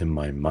soul, in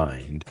my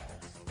mind,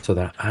 so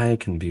that I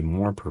can be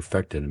more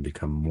perfected and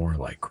become more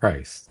like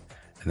Christ,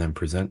 and then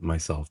present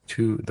myself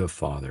to the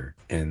Father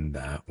in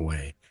that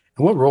way?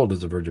 And what role does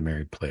the Virgin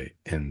Mary play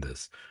in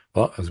this?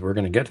 Well, as we're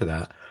going to get to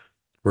that,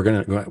 we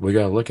got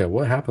to look at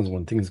what happens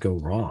when things go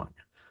wrong.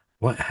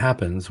 What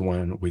happens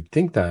when we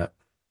think that,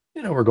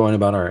 we're going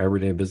about our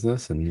everyday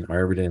business and our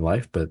everyday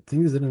life, but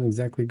things didn't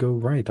exactly go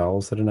right. All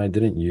of a sudden, I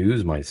didn't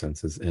use my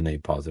senses in a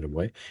positive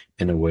way,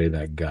 in a way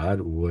that God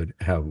would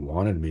have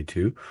wanted me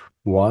to.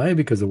 Why?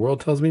 Because the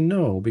world tells me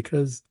no,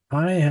 because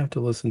I have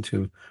to listen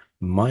to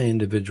my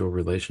individual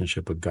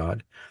relationship with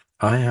God.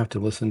 I have to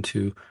listen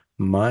to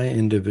my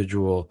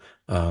individual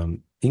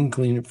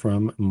inkling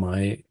from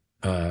my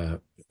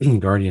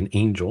guardian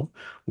angel,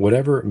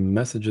 whatever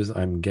messages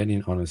I'm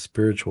getting on a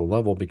spiritual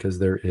level, because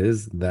there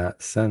is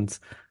that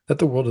sense that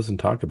the world doesn't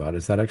talk about.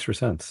 It's that extra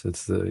sense.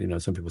 It's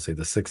some people say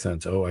the sixth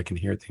sense. Oh, I can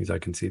hear things, I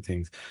can see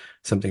things,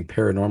 something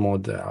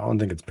paranormal. I don't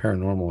think it's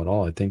paranormal at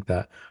all. I think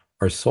that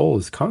our soul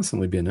is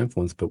constantly being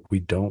influenced, but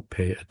we don't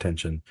pay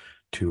attention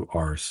to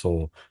our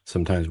soul.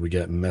 Sometimes we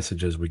get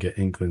messages, we get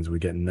inklings, we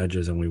get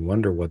nudges, and we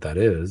wonder what that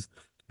is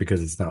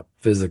because it's not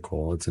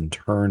physical, it's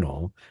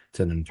internal.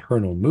 It's an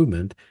internal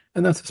movement.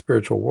 And that's the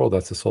spiritual world.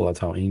 That's the soul. That's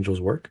how angels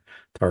work.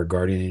 Our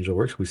guardian angel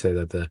works. We say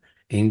that the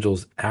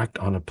angels act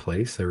on a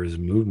place. There is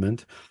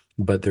movement,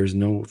 but there's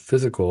no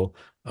physical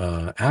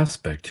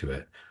aspect to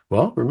it.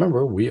 Well,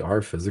 remember, we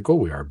are physical,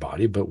 we are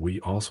body, but we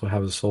also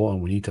have a soul,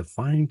 and we need to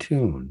fine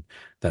tune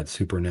that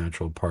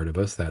supernatural part of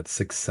us, that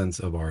sixth sense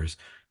of ours,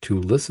 to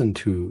listen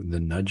to the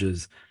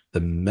nudges, the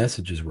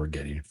messages we're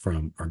getting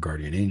from our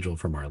guardian angel,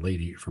 from Our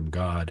Lady, from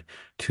God,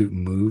 to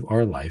move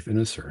our life in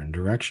a certain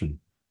direction.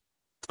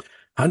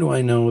 How do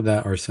I know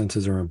that our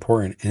senses are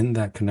important in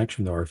that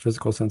connection, though? Our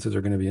physical senses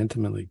are going to be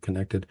intimately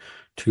connected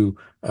to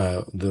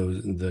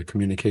the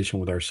communication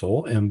with our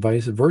soul, and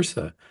vice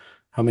versa.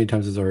 How many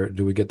times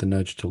do we get the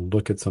nudge to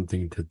look at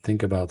something, to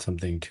think about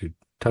something, to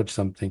touch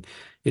something?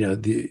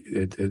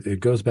 It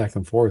goes back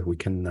and forth. We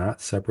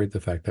cannot separate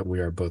the fact that we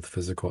are both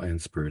physical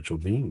and spiritual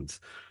beings.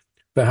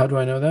 But how do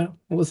I know that?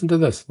 Well, listen to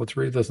this. Let's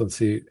read this. Let's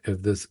see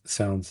if this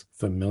sounds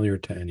familiar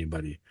to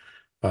anybody.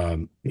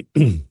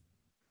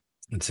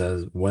 It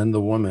says, when the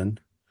woman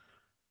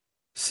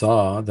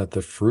saw that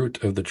the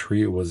fruit of the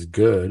tree was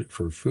good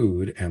for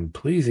food and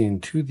pleasing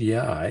to the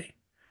eye,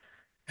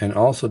 and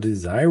also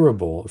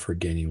desirable for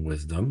gaining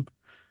wisdom,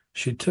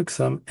 she took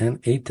some and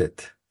ate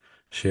it.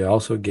 She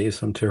also gave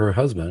some to her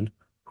husband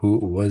who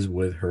was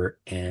with her,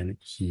 and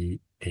he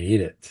ate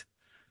it.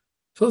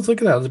 So let's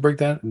look at that. Let's break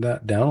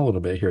that down a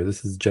little bit here.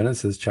 This is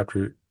Genesis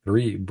chapter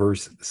 3,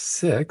 verse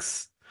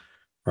 6,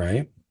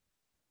 right?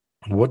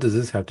 What does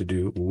this have to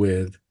do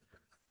with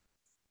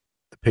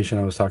the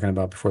patient I was talking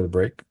about before the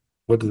break?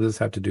 What does this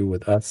have to do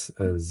with us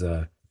as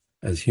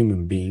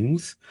human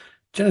beings?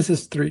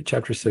 Genesis 3,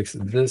 chapter 6,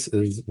 this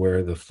is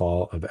where the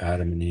fall of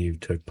Adam and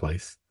Eve took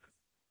place.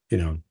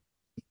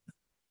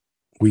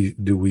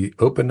 We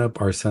open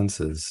up our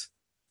senses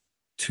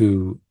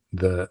to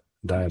the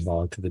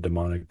diabolic, to the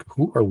demonic?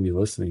 Who are we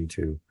listening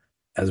to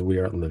as we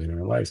are living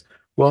our lives?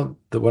 Well,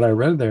 what I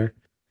read there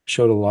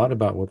showed a lot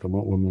about what the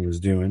woman was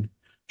doing,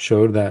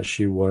 showed that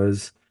she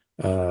was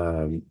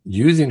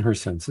using her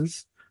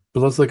senses. But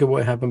let's look at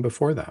what happened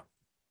before that.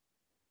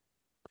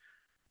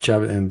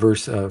 In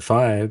verse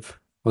 5,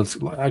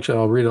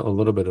 I'll read a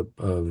little bit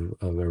of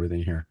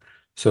everything here.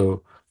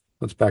 So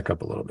let's back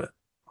up a little bit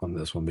on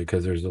this one,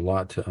 because there's a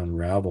lot to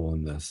unravel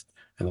in this,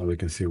 and then we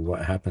can see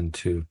what happened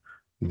to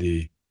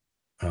the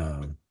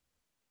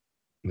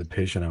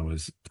patient I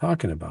was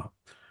talking about.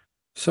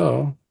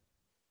 So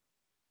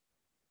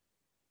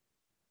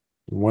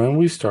when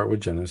we start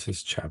with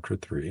Genesis chapter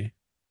 3,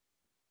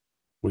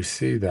 we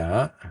see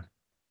that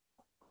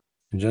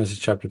in Genesis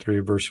chapter 3,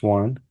 verse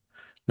 1,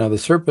 now the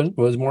serpent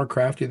was more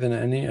crafty than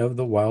any of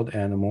the wild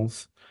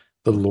animals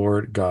the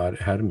Lord God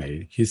had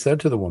made. He said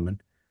to the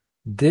woman,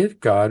 did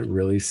God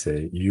really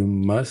say you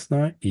must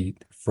not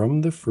eat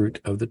from the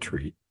fruit of the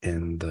tree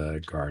in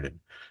the garden?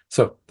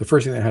 So the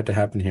first thing that had to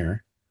happen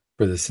here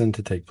for the sin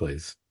to take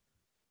place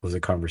was a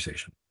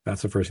conversation.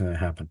 That's the first thing that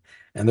happened.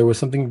 And there was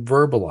something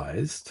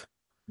verbalized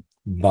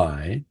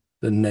by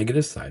the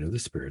negative side of the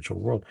spiritual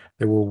world.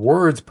 There were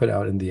words put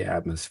out in the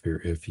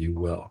atmosphere, if you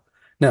will.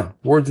 Now,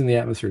 words in the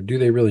atmosphere, do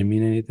they really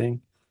mean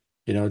anything?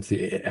 It's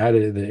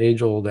the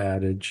age-old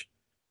adage,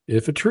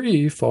 if a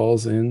tree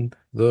falls in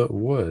the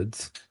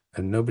woods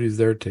and nobody's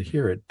there to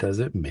hear it, does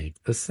it make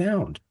a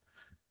sound?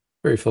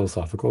 Very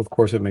philosophical. Of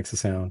course, it makes a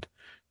sound.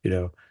 You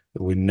know,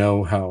 we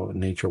know how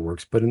nature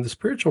works. But in the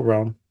spiritual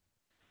realm,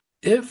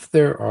 if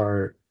there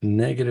are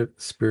negative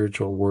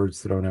spiritual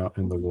words thrown out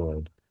in the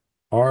world,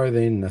 are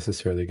they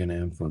necessarily going to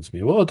influence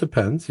me? Well, it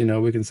depends.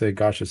 We can say,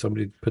 gosh, if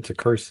somebody puts a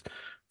curse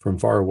from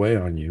far away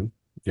on you,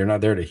 you're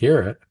not there to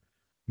hear it,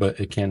 but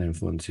it can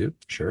influence you,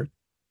 sure.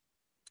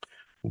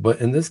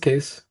 But in this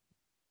case,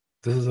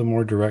 this is a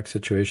more direct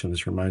situation.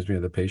 This reminds me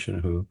of the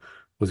patient who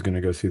was going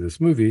to go see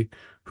this movie,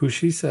 who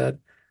she said,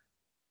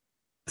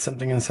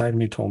 something inside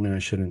me told me I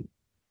shouldn't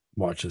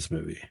watch this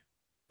movie,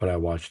 but I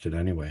watched it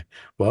anyway.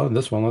 Well, in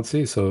this one, let's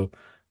see. So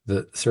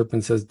the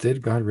serpent says,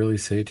 did God really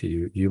say to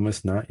you, you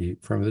must not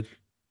eat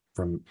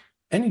from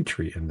any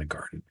tree in the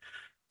garden?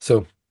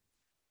 So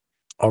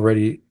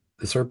already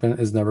the serpent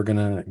is never going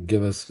to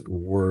give us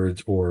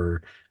words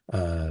or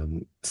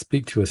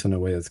speak to us in a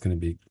way that's going to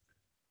be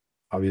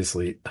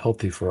obviously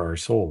healthy for our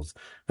souls.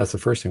 That's the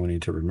first thing we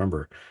need to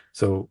remember.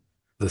 So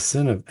the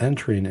sin of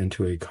entering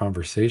into a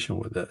conversation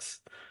with this,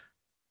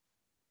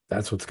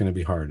 that's what's going to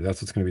be hard.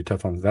 That's what's going to be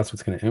tough on. That's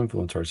what's going to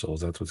influence our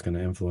souls. That's what's going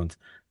to influence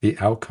the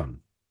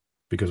outcome.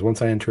 Because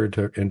once I enter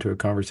into a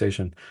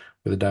conversation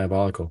with a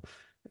diabolical,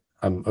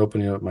 I'm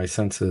opening up my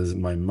senses,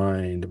 my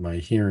mind, my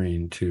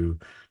hearing to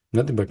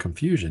nothing but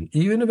confusion,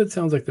 even if it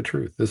sounds like the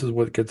truth. This is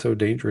what gets so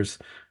dangerous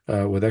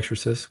with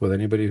exorcists, with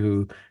anybody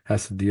who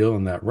has to deal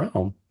in that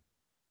realm,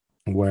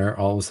 where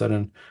all of a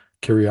sudden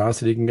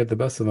curiosity can get the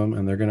best of them,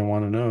 and they're going to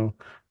want to know,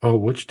 oh,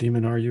 which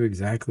demon are you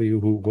exactly? Who,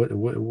 what,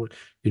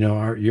 you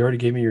already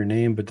gave me your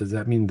name, but does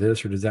that mean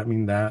this or does that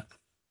mean that?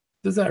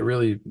 Does that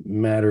really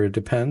matter? It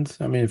depends.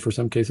 I mean, for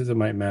some cases, it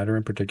might matter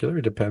in particular.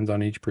 It depends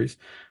on each priest.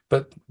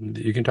 But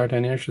you can talk to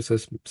any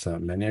exorcist.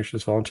 Many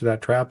exorcists fall into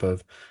that trap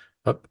of,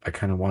 oh, I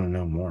kind of want to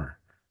know more.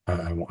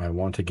 I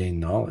want to gain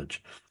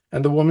knowledge.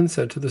 And the woman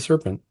said to the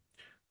serpent,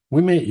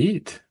 we may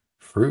eat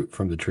fruit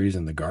from the trees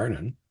in the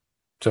garden.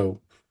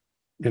 So,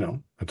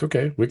 that's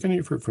okay. We can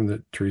eat fruit from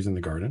the trees in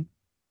the garden.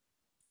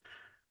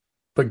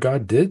 But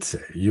God did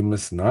say, you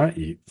must not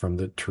eat from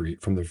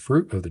the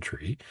fruit of the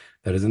tree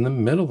that is in the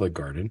middle of the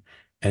garden,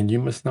 and you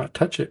must not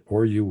touch it,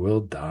 or you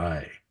will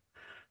die.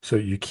 So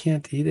you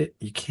can't eat it.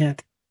 You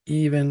can't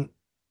even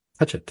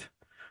touch it.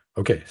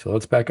 Okay, so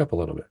let's back up a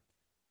little bit.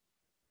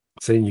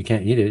 Saying you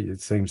can't eat it,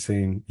 it's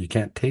saying you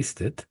can't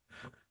taste it,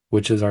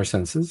 which is our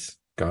senses.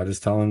 God is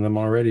telling them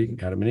already,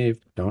 Adam and Eve,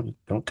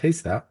 don't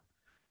taste that.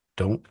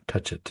 Don't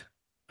touch it.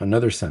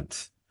 Another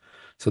sense.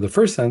 So the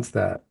first sense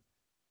that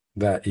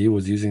Eve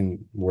was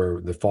using,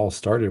 where the fall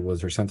started,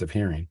 was her sense of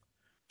hearing.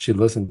 She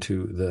listened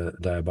to the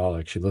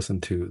diabolic. She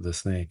listened to the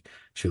snake.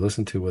 She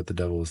listened to what the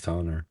devil was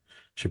telling her.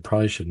 She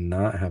probably should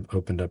not have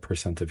opened up her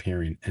sense of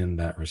hearing in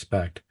that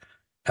respect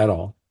at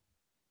all.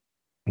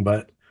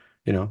 But,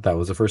 that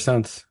was the first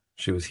sense.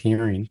 She was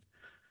hearing.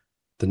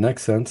 The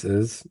next sense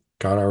is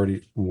God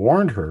already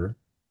warned her,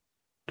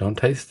 don't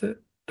taste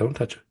it, don't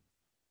touch it,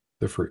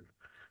 the fruit.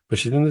 But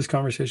she's in this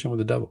conversation with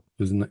the devil,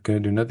 who's going to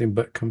do nothing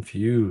but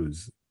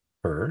confuse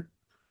her.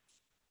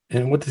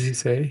 And what does he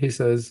say? He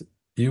says,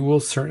 you will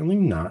certainly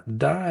not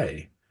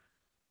die.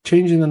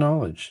 Changing the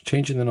knowledge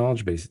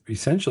base,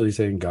 essentially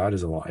saying God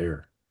is a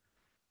liar,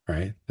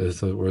 right?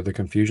 This is where the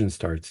confusion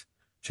starts.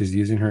 She's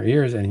using her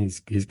ears, and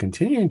he's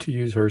continuing to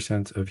use her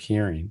sense of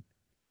hearing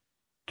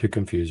to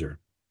confuse her.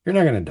 You're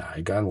not going to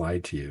die. God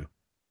lied to you.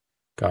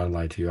 God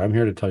lied to you. I'm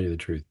here to tell you the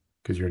truth,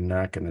 because you're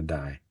not going to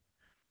die.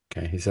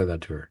 Okay, he said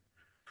that to her.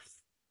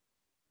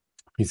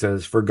 He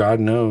says, for God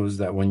knows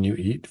that when you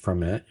eat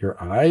from it,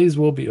 your eyes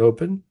will be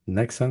open.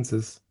 Next sense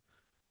is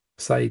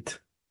sight.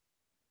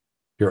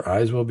 Your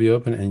eyes will be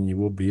open and you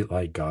will be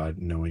like God,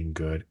 knowing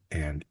good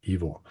and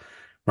evil.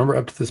 Remember,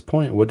 up to this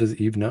point, what does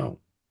Eve know?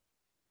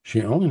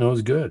 She only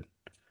knows good.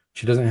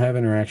 She doesn't have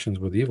interactions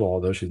with evil,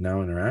 although she's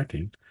now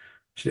interacting.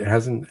 She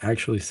hasn't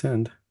actually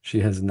sinned. She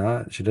doesn't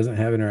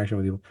have interaction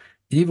with evil.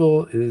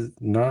 Evil is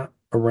not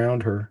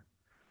around her,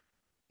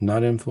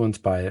 not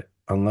influenced by it,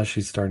 unless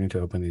she's starting to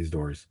open these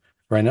doors.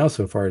 Right now,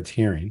 so far, it's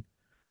hearing.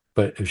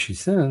 But if she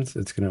sins,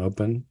 it's going to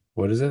open.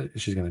 What is it?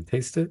 She's going to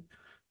taste it.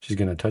 She's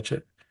going to touch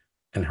it.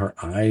 And her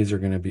eyes are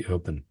going to be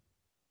open.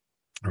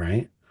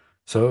 Right?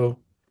 So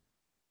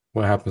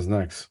what happens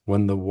next?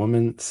 When the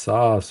woman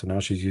saw, so now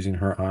she's using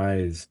her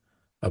eyes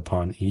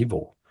upon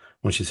evil.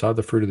 When she saw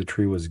the fruit of the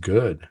tree was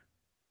good,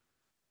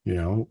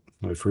 the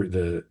fruit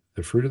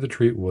of the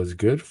tree was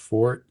good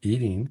for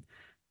eating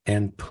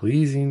and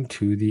pleasing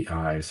to the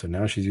eye. So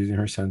now she's using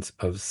her sense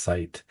of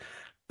sight.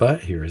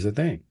 But here's the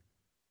thing.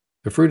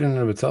 The fruit in and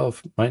of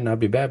itself might not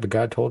be bad, but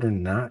God told her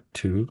not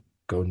to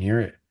go near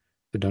it.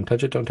 So don't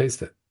touch it, don't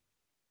taste it.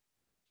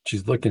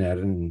 She's looking at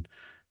it, and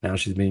now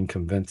she's being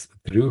convinced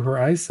through her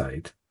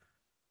eyesight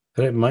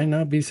that it might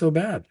not be so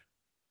bad.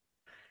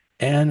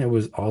 And it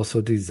was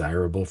also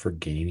desirable for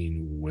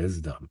gaining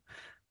wisdom.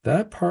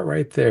 That part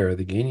right there,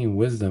 the gaining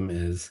wisdom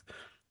is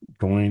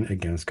going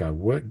against God.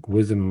 What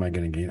wisdom am I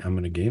going to gain? I'm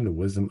going to gain the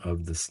wisdom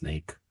of the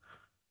snake,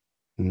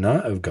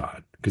 not of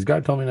God, because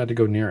God told me not to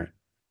go near it.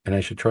 And I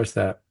should trust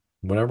that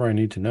whatever I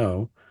need to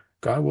know,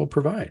 God will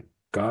provide.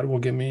 God will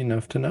give me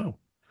enough to know.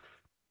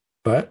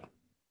 But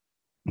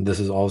this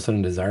is all of a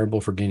sudden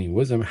desirable for gaining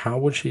wisdom. How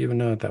would she even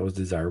know that that was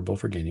desirable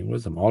for gaining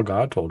wisdom? All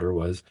God told her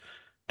was,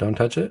 don't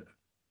touch it,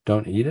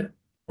 don't eat it,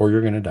 or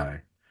you're going to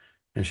die.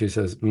 And she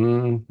says,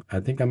 I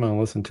think I'm going to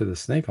listen to the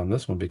snake on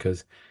this one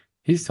because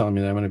he's telling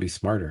me that I'm going to be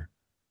smarter.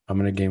 I'm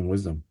going to gain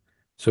wisdom.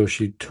 So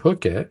she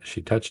took it,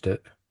 she touched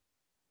it,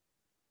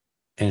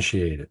 and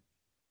she ate it.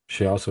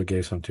 She also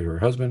gave some to her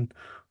husband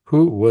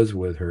who was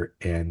with her,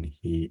 and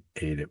he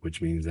ate it,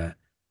 which means that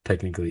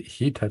technically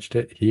he touched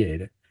it, he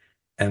ate it.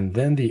 And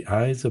then the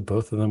eyes of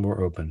both of them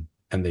were open,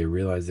 and they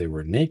realized they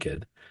were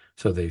naked.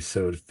 So they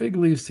sewed fig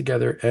leaves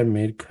together and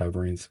made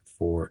coverings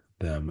for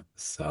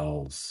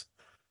themselves.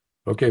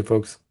 Okay,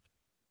 folks,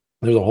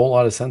 there's a whole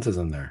lot of senses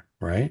in there,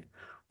 right?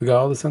 We got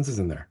all the senses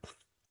in there: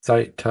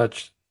 sight,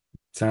 touch,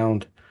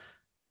 sound.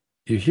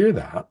 You hear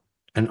that,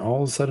 and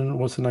all of a sudden,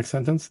 what's the next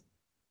sentence?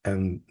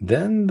 And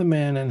then the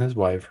man and his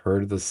wife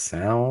heard the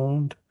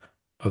sound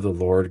of the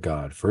Lord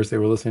God. First, they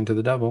were listening to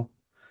the devil.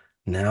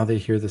 Now they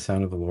hear the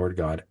sound of the Lord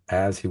God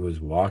as he was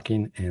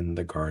walking in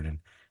the garden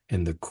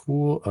in the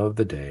cool of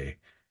the day.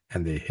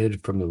 And they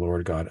hid from the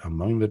Lord God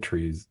among the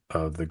trees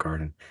of the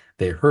garden.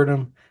 They heard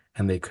him,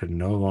 and they could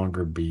no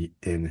longer be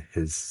in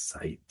his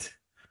sight.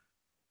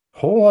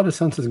 Whole lot of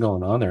senses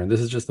going on there. And this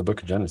is just the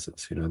book of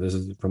Genesis. This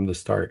is from the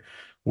start.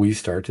 We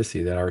start to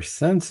see that our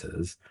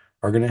senses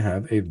are going to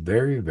have a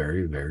very,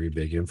 very, very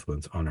big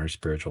influence on our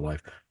spiritual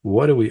life.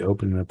 What are we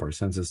opening up our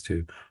senses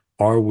to?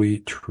 Are we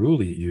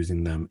truly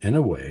using them in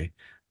a way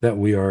that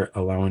we are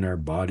allowing our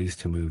bodies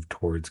to move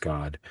towards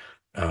God?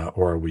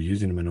 Or are we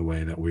using them in a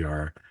way that we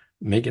are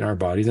making our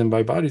bodies, and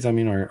by bodies, I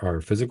mean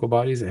our physical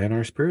bodies and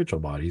our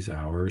spiritual bodies,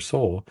 our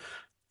soul,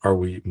 are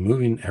we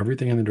moving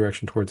everything in the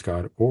direction towards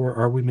God, or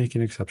are we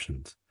making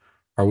exceptions?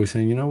 Are we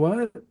saying, you know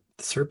what?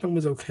 The serpent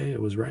was okay.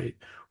 It was right.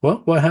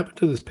 Well, what happened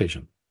to this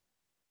patient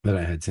that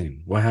I had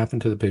seen? What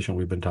happened to the patient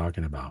we've been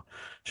talking about?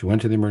 She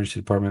went to the emergency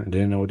department and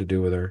didn't know what to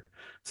do with her.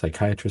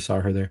 Psychiatrist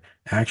saw her there,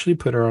 actually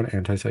put her on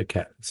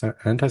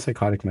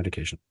antipsychotic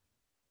medication.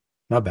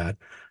 Not bad.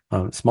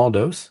 Small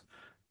dose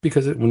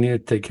because we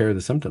needed to take care of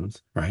the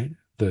symptoms, right?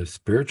 The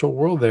spiritual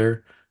world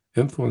there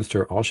influenced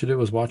her. All she did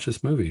was watch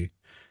this movie,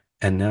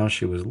 and now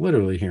she was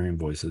literally hearing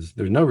voices.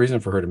 There's no reason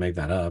for her to make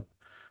that up.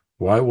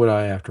 Why would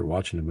I, after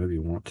watching the movie,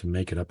 want to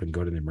make it up and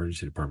go to the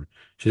emergency department?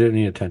 She didn't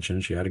need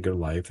attention. She had a good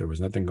life. There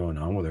was nothing going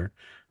on with her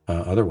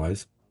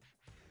otherwise.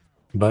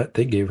 But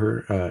they gave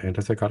her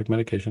antipsychotic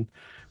medication.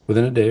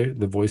 Within a day,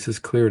 the voices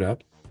cleared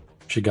up.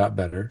 She got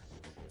better.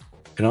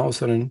 And all of a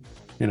sudden,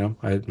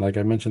 like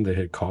I mentioned, they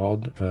had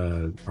called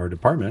our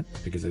department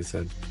because they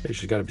said, hey,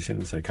 she's got to be seen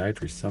to the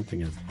psychiatrist.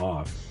 Something is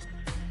off.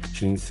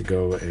 She needs to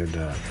go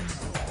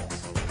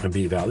and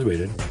be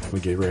evaluated. We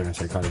gave her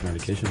antipsychotic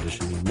medication. Does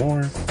she need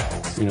more?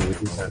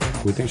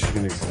 We think she's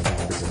going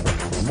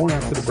to more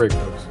after the break,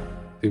 folks.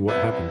 See what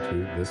happened to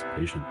this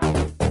patient.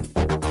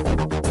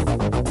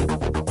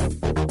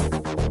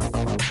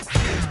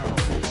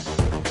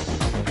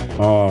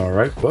 All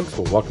right, folks.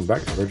 Well, welcome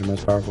back to Virgin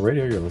Most Powerful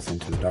Radio. You're listening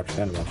to the Dr.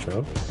 Sandoval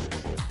Show.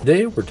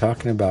 Today, we're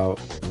talking about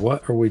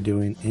what are we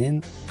doing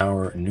in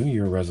our New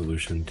Year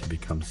resolution to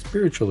become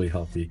spiritually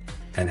healthy,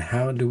 and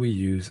how do we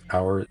use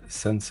our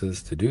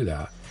senses to do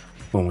that?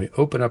 When we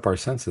open up our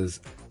senses,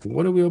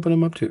 what do we open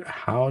them up to?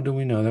 How do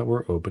we know that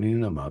we're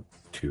opening them up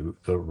to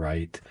the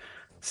right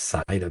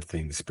side of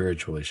things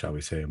spiritually, shall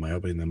we say? Am I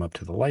opening them up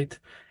to the light?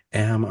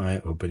 Am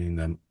I opening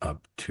them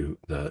up to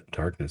the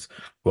darkness?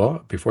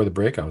 Well, before the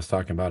break, I was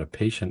talking about a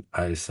patient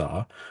I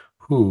saw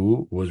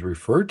who was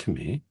referred to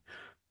me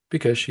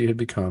because she had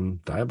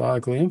become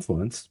diabolically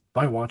influenced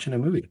by watching a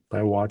movie,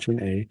 by watching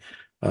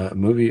a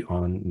movie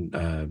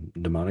on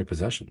demonic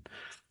possession.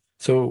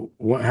 So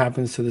what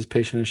happens to this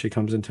patient as she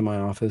comes into my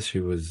office? She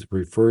was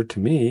referred to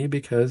me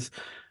because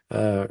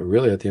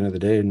really at the end of the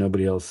day,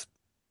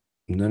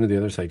 none of the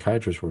other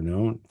psychiatrists were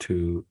known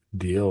to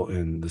deal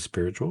in the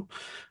spiritual,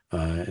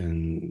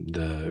 in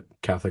the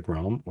Catholic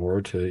realm,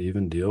 or to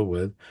even deal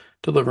with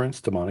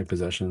deliverance, demonic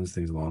possessions,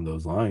 things along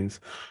those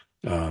lines.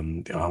 I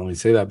only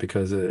say that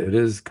because it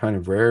is kind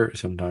of rare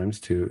sometimes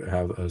to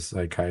have a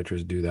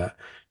psychiatrist do that.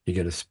 You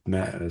get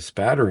a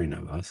spattering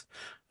of us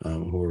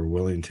who are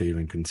willing to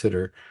even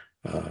consider,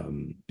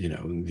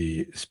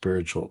 the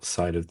spiritual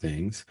side of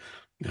things,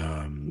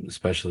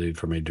 especially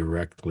from a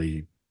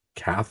directly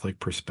Catholic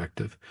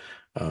perspective,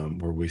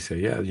 where we say,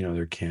 yeah,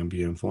 there can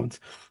be influence.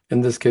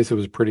 In this case, it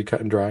was pretty cut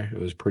and dry. It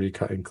was pretty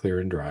cut and clear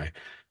and dry.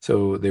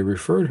 So they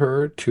referred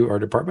her to our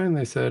department, and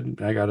they said,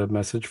 I got a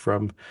message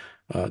from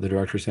the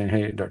director saying,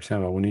 hey, Dr.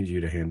 Samuel, we need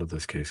you to handle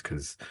this case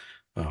because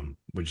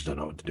we just don't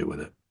know what to do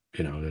with it.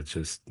 It's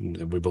just,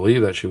 we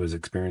believe that she was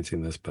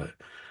experiencing this, but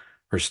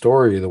her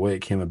story, the way it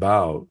came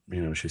about,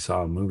 she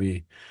saw a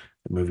movie,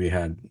 the movie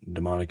had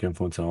demonic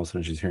influence, and all of a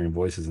sudden she's hearing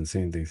voices and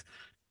seeing things.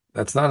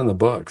 That's not in the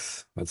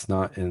books. That's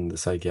not in the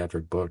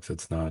psychiatric books.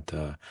 It's not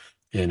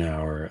in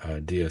our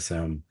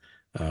DSM.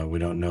 We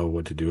don't know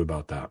what to do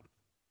about that.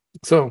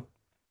 So,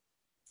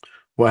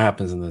 what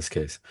happens in this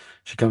case?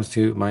 She comes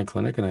to my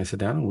clinic and I sit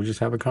down and we just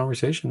have a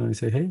conversation and I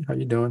say, "Hey, how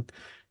you doing?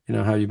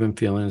 How you been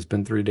feeling? It's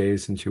been 3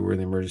 days since you were in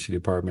the emergency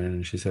department."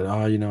 And she said, "Oh,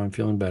 I'm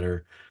feeling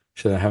better."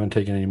 She said, "I haven't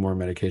taken any more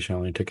medication. I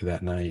only took it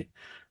that night.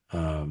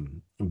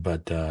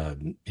 But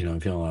I'm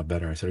feeling a lot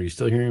better." I said, "Are you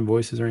still hearing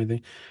voices or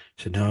anything?"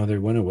 She said, "No, they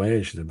went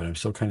away." She said, "But I'm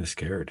still kind of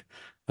scared.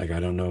 Like, I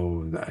don't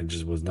know. I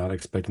just was not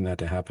expecting that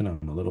to happen.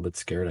 I'm a little bit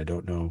scared. I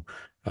don't know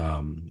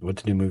what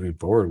to do moving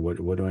forward.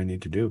 What do I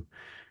need to do?"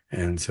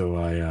 And so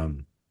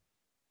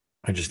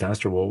I just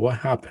asked her, "Well, what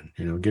happened?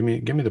 Give me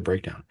the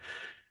breakdown."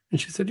 And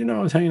she said,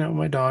 "I was hanging out with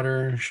my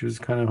daughter. She was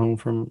kind of home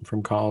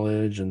from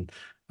college, and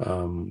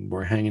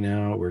we're hanging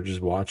out. We're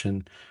just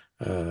watching.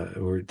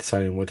 We're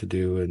deciding what to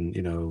do, and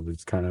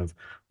it's kind of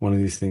one of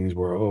these things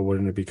where, oh,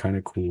 wouldn't it be kind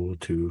of cool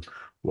to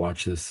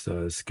watch this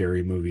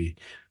scary movie?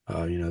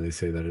 They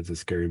say that it's a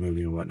scary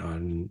movie and whatnot."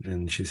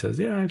 And she says,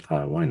 "Yeah, I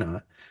thought, why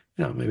not?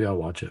 Maybe I'll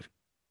watch it."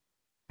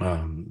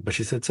 But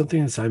she said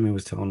something inside me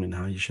was telling me,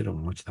 "No, you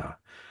shouldn't watch that."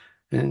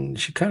 And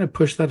she kind of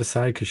pushed that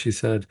aside because she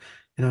said,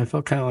 I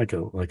felt kind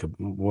of like a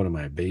what am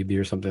I, a baby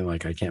or something?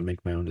 Like I can't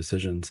make my own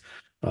decisions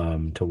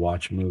to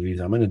watch movies.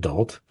 I'm an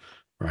adult,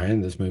 right?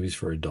 And this movie's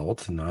for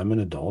adults, and I'm an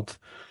adult,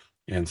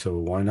 and so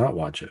why not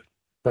watch it?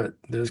 But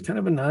there's kind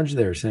of a nudge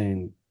there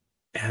saying,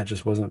 yeah, it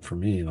just wasn't for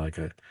me.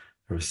 There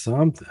was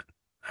something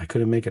I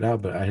couldn't make it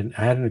out, but I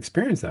hadn't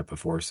experienced that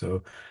before,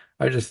 so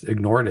I just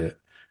ignored it,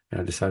 and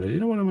I decided, you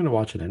know what, I'm going to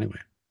watch it anyway.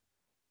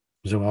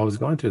 So I was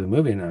going through the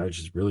movie and I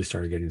just really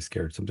started getting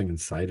scared. Something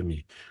inside of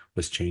me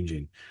was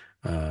changing.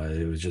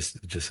 It was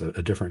just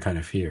a different kind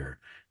of fear.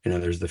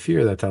 There's the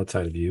fear that's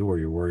outside of you where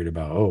you're worried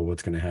about, oh,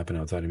 what's going to happen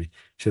outside of me.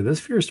 So this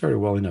fear started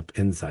welling up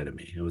inside of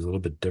me. It was a little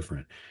bit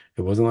different.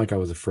 It wasn't like I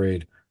was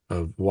afraid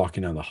of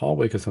walking down the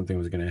hallway because something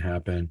was going to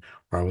happen,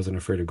 or I wasn't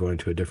afraid of going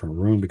to a different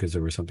room because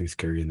there was something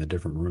scary in the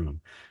different room.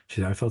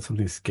 She said, I felt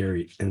something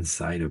scary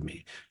inside of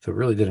me. So it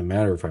really didn't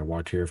matter if I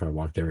walked here, if I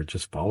walked there, it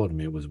just followed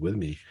me. It was with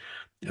me.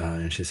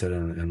 And she said,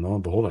 and lo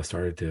and behold, I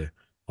started to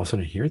all of a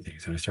sudden hear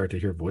things, and I started to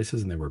hear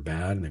voices, and they were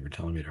bad, and they were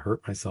telling me to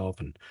hurt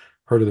myself and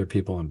hurt other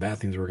people, and bad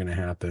things were going to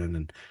happen.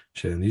 And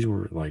she said, and these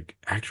were like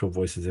actual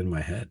voices in my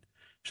head.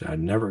 She said,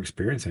 I'd never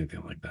experienced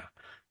anything like that.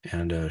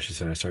 And she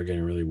said, I started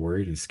getting really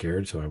worried and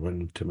scared. So I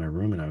went into my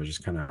room and I was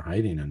just kind of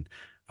hiding. And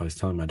I was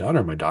telling my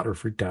daughter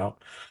freaked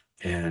out.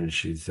 And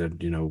she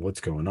said,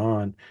 what's going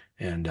on?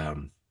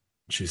 And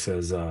she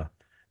says, I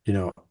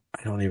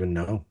don't even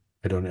know.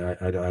 I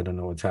don't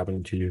know what's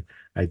happening to you.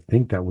 I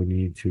think that we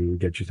need to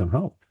get you some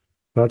help.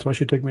 So that's why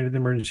she took me to the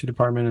emergency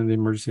department. And the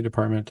emergency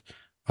department,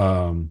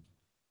 um,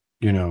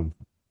 you know,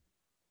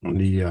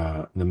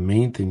 the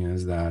main thing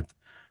is that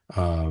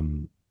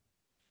um,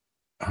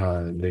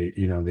 they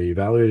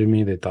evaluated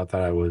me. They thought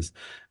that I was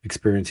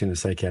experiencing a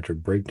psychiatric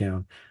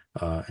breakdown,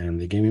 and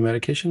they gave me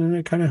medication, and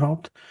it kind of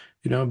helped,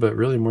 But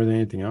really, more than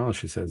anything else,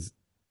 she says,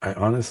 I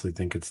honestly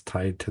think it's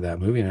tied to that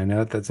movie. And I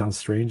know that sounds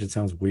strange. It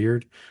sounds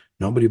weird.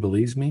 Nobody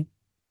believes me.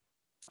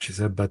 She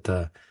said, but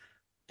other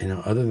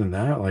than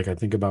that, like I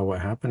think about what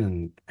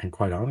happened, and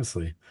quite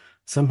honestly,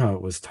 somehow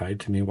it was tied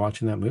to me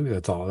watching that movie.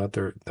 That's all that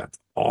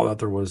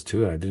there was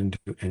to it. I didn't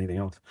do anything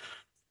else.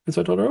 And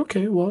so I told her,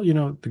 okay, well,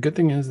 the good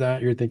thing is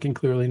that you're thinking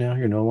clearly now.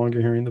 You're no longer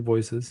hearing the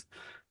voices.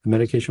 The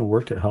medication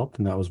worked, it helped,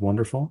 and that was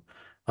wonderful.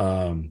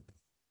 Um,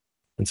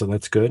 and so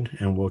that's good.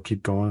 And we'll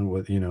keep going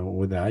with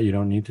that. You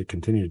don't need to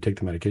continue to take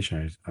the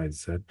medication. I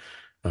said,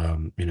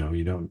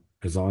 you don't,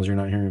 as long as you're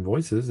not hearing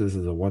voices, this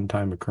is a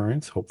one-time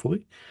occurrence,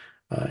 hopefully.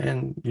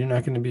 And you're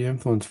not going to be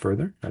influenced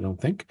further, I don't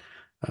think,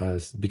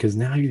 because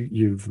now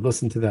you've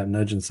listened to that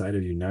nudge inside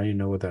of you. Now you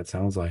know what that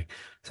sounds like.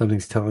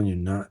 Something's telling you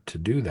not to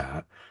do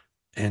that.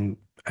 And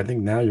I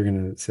think now you're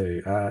going to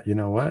say, you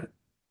know what?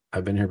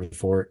 I've been here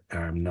before.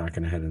 And I'm not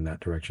going to head in that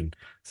direction.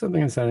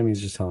 Something inside of me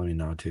is just telling me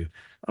not to.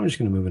 I'm just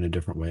going to move in a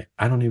different way.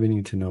 I don't even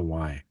need to know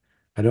why.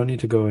 I don't need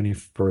to go any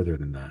further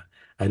than that.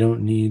 I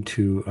don't need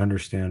to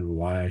understand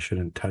why I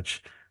shouldn't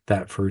touch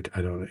that fruit.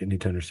 I don't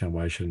need to understand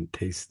why I shouldn't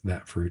taste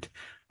that fruit.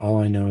 All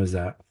I know is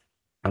that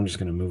I'm just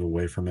going to move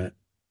away from it,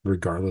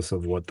 regardless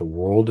of what the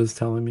world is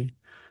telling me.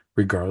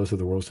 Regardless of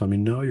the world's telling me,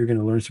 no, you're going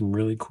to learn some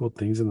really cool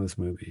things in this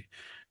movie.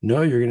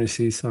 No, you're going to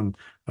see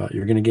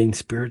you're going to gain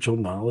spiritual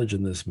knowledge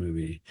in this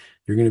movie.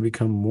 You're going to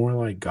become more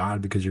like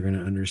God because you're going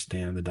to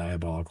understand the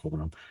diabolical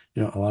realm.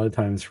 A lot of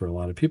times for a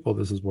lot of people,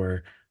 this is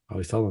where I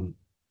always tell them,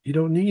 you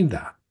don't need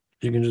that.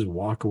 You can just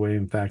walk away.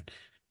 In fact,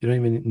 you don't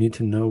even need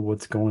to know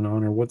what's going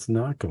on or what's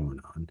not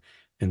going on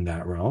in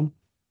that realm.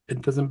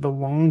 It doesn't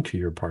belong to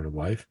your part of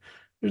life.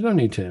 There's no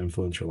need to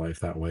influence your life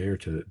that way or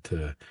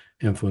to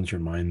influence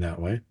your mind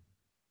that way.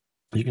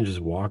 You can just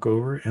walk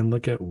over and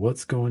look at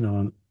what's going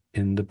on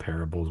in the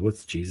parables.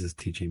 What's Jesus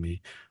teaching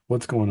me?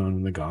 What's going on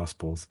in the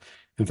Gospels?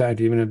 In fact,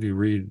 even if you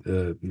read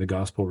the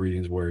Gospel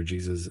readings where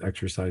Jesus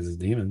exorcises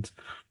demons,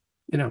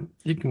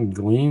 you can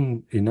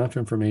glean enough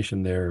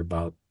information there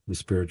about the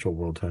spiritual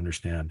world to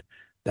understand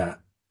that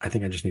I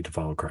think I just need to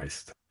follow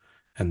Christ.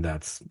 And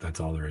that's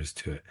all there is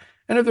to it.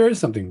 And if there is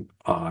something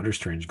odd or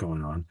strange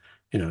going on,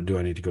 do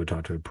I need to go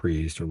talk to a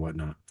priest or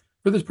whatnot?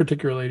 For this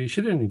particular lady,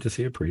 she didn't need to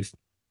see a priest.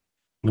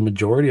 The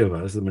majority of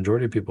us, the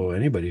majority of people,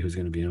 anybody who's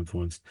going to be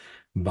influenced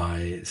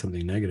by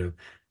something negative,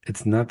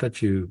 it's not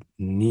that you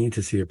need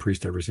to see a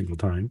priest every single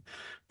time.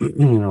 A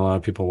lot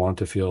of people want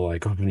to feel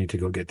like, oh, I need to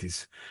go get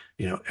these,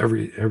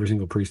 every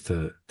single priest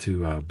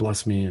to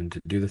bless me and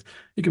to do this.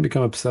 You can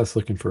become obsessed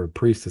looking for a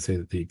priest to say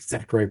the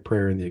exact right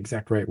prayer and the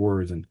exact right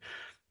words. And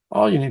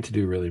all you need to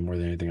do, really, more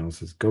than anything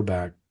else, is go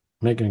back,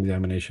 make an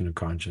examination of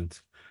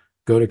conscience,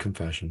 go to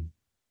confession,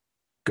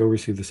 go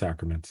receive the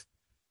sacraments,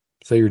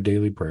 say your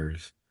daily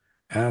prayers,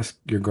 ask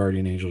your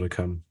guardian angel to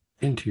come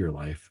into your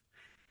life.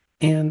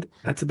 And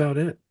that's about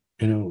it.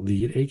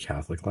 Lead a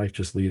Catholic life,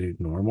 just lead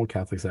a normal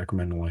Catholic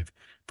sacramental life.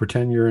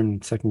 Pretend you're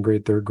in second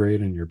grade, third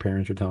grade, and your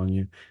parents are telling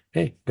you,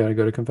 hey, gotta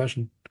go to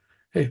confession.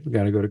 Hey, we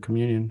gotta go to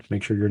communion.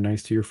 Make sure you're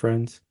nice to your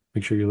friends.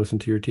 Make sure you listen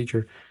to your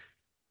teacher.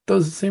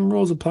 Those same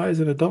rules apply as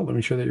an adult.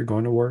 Make sure that you're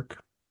going to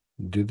work,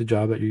 do the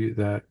job that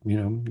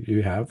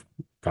you have.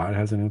 God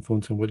has an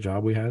influence in what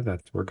job we have.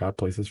 That's where God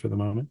places for the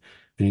moment.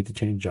 If you need to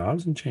change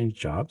jobs, and change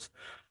jobs.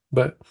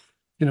 But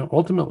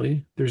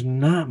ultimately, there's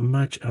not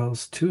much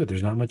else to it.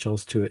 There's not much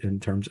else to it in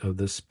terms of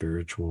the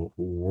spiritual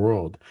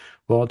world.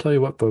 Well, I'll tell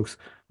you what, folks.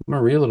 I'm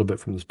gonna read a little bit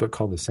from this book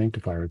called The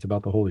Sanctifier. It's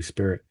about the Holy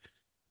Spirit.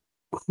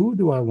 Who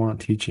do I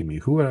want teaching me?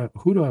 Who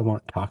do I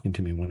want talking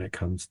to me when it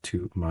comes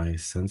to my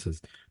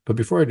senses? But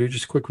before I do,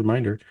 just a quick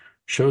reminder,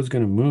 show's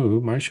going to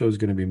move. My show is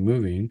going to be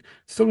moving.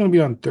 Still going to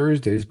be on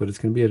Thursdays, but it's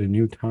going to be at a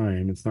new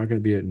time. It's not going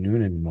to be at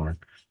noon anymore.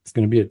 It's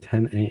going to be at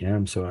 10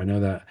 a.m. So I know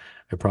that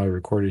I probably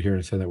recorded here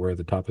and said that we're at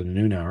the top of the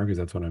noon hour because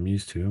that's what I'm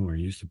used to. And we're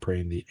used to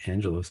praying the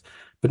Angelus.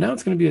 But now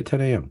it's going to be at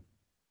 10 a.m.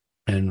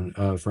 And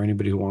for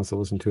anybody who wants to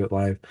listen to it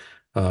live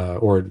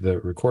or the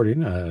recording,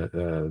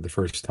 the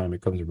first time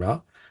it comes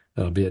about,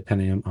 it'll be at 10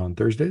 a.m. on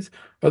Thursdays.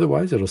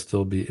 Otherwise, it'll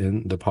still be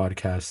in the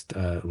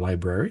podcast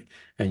library,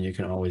 and you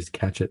can always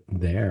catch it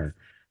there.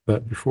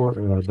 But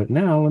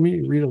now, let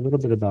me read a little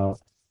bit about.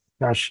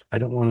 Gosh, I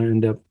don't want to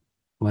end up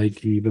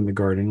like Eve in the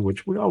garden,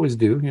 which we always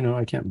do.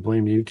 I can't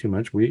blame you too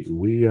much.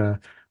 We're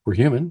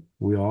human.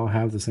 We all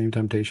have the same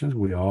temptations.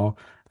 We all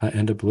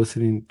end up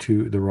listening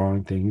to the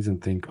wrong things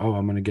and think, oh,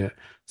 I'm going to get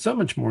so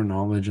much more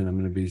knowledge and I'm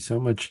going to be so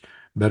much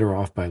better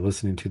off by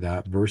listening to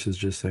that versus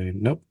just saying,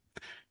 nope,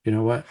 you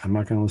know what? I'm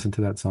not going to listen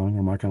to that song.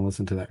 I'm not going to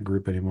listen to that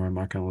group anymore. I'm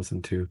not going to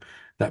listen to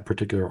that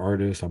particular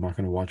artist. I'm not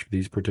going to watch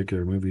these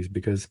particular movies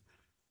because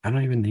I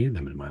don't even need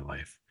them in my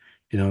life.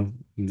 The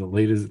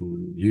latest,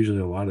 usually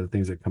a lot of the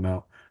things that come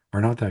out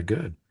are not that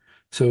good.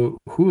 So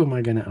who am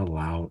I going to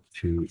allow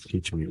to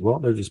teach me? Well,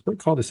 there's this book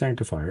called The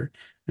Sanctifier,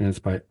 and it's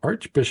by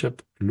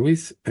Archbishop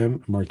Luis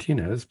M.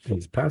 Martinez.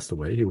 He's passed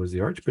away. He was the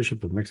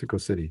Archbishop of Mexico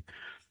City.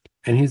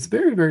 And he's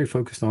very, very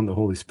focused on the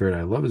Holy Spirit.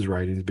 I love his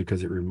writings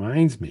because it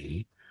reminds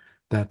me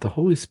that the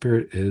Holy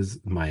Spirit is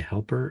my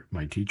helper,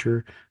 my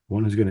teacher,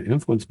 one who's going to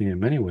influence me in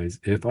many ways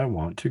if I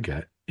want to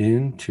get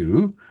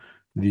into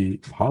the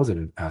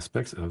positive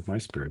aspects of my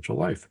spiritual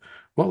life.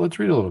 Well, let's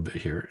read a little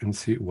bit here and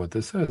see what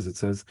this says. It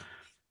says,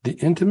 the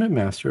intimate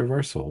master of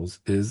our souls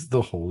is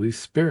the Holy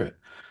Spirit.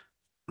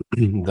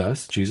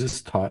 Thus,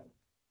 Jesus taught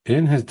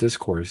in his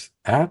discourse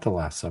at the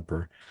Last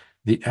Supper,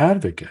 the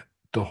advocate,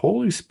 the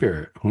Holy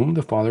Spirit, whom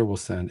the Father will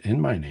send in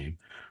my name,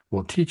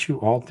 will teach you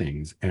all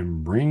things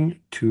and bring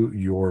to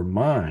your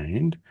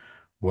mind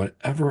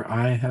whatever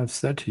I have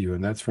said to you.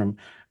 And that's from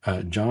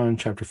John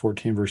chapter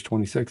 14, verse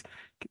 26.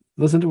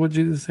 Listen to what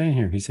Jesus is saying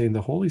here. He's saying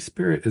the Holy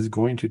Spirit is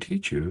going to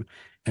teach you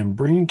and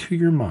bring to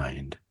your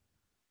mind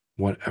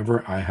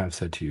whatever I have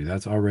said to you.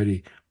 That's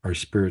already our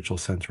spiritual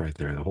sense right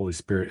there. The Holy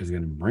Spirit is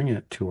going to bring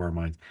it to our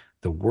minds.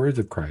 The words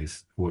of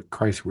Christ, what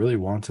Christ really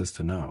wants us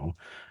to know,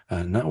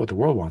 not what the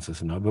world wants us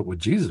to know, but what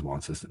Jesus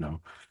wants us to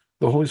know.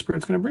 The Holy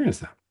Spirit's going to bring us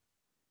that.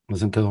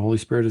 Listen to the Holy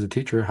Spirit as a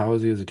teacher. How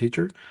is he as a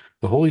teacher?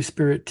 The Holy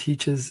Spirit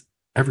teaches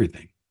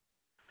everything,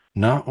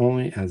 not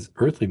only as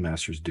earthly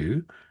masters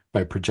do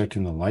by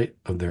projecting the light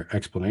of their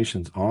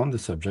explanations on the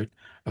subject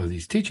of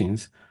these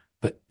teachings,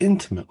 but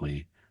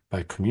intimately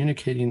by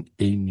communicating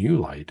a new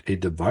light, a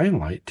divine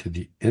light to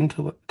the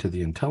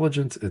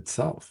intelligence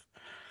itself.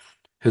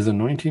 His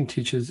anointing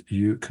teaches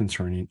you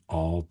concerning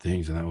all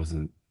things. And that was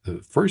in the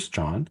First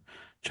John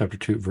chapter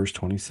 2, verse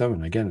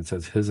 27. Again, it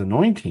says, his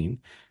anointing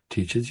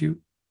teaches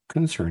you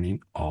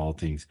concerning all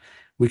things.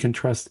 We can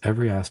trust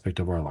every aspect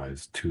of our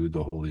lives to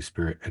the Holy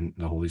Spirit, and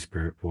the Holy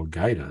Spirit will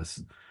guide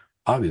us,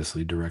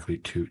 obviously, directly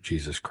to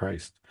Jesus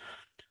Christ.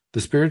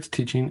 The Spirit's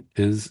teaching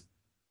is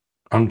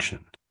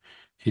unction.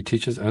 He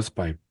teaches us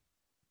by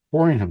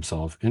pouring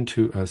himself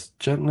into us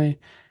gently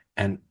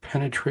and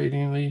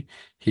penetratingly.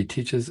 He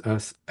teaches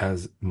us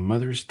as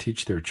mothers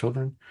teach their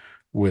children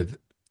with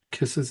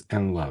kisses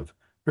and love.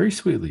 Very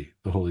sweetly,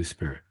 the Holy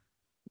Spirit,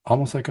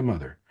 almost like a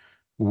mother,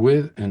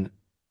 with an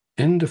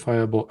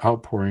indefinable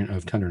outpouring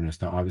of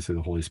tenderness. Now, obviously,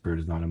 the Holy Spirit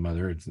is not a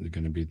mother. It's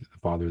going to be the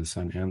Father, the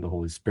Son, and the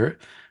Holy Spirit.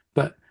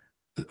 But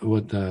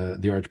what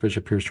the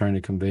Archbishop here is trying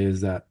to convey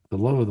is that the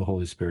love of the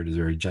Holy Spirit is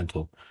very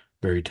gentle,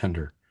 very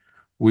tender.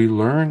 We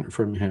learn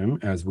from him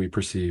as we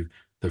perceive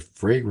the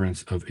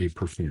fragrance of a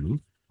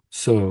perfume.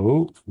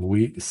 So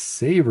we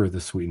savor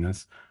the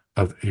sweetness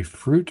of a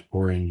fruit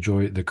or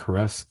enjoy the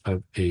caress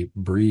of a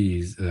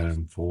breeze that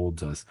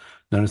enfolds us.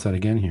 Notice that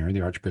again here,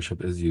 the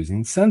Archbishop is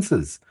using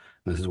senses.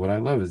 This is what I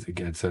love, is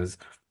again, it says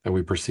that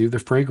we perceive the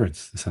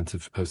fragrance, the sense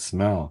of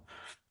smell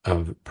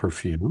of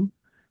perfume,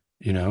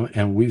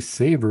 and we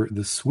savor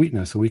the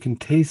sweetness so we can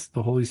taste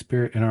the Holy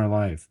Spirit in our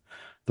life.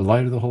 The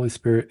light of the Holy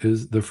Spirit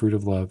is the fruit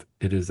of love.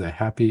 It is a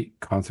happy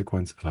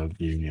consequence of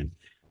union.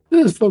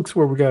 This is, folks,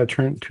 where we got to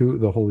turn to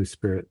the Holy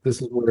Spirit.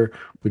 This is where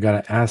we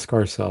got to ask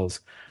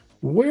ourselves,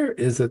 where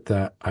is it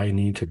that I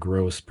need to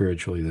grow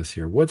spiritually this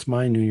year? What's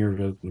my New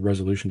Year's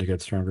resolution to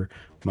get stronger?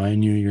 My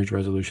New Year's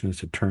resolution is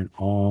to turn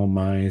all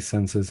my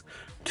senses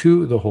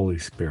to the Holy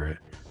Spirit,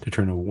 to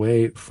turn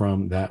away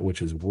from that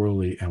which is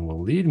worldly and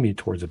will lead me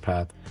towards a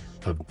path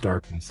of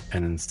darkness,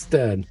 and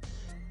instead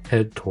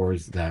head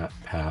towards that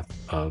path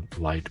of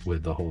light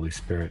with the Holy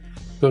Spirit.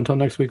 So until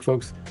next week,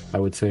 folks, I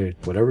would say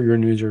whatever your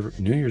New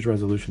Year's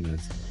resolution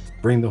is,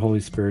 bring the Holy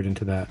Spirit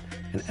into that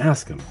and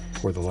ask Him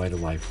for the light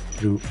of life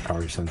through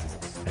our senses.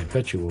 I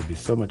bet you will be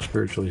so much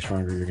spiritually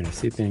stronger. You're going to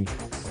see things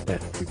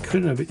that we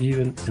couldn't have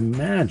even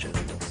imagined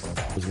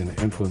was going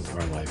to influence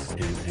our life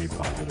in a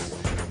positive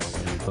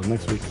way. And until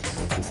next week,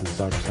 this is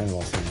Dr.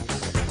 Sandoval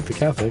saying, keep it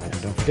Catholic,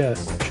 and don't forget,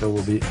 the show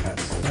will be at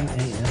 10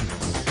 a.m.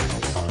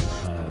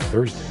 on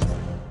Thursdays.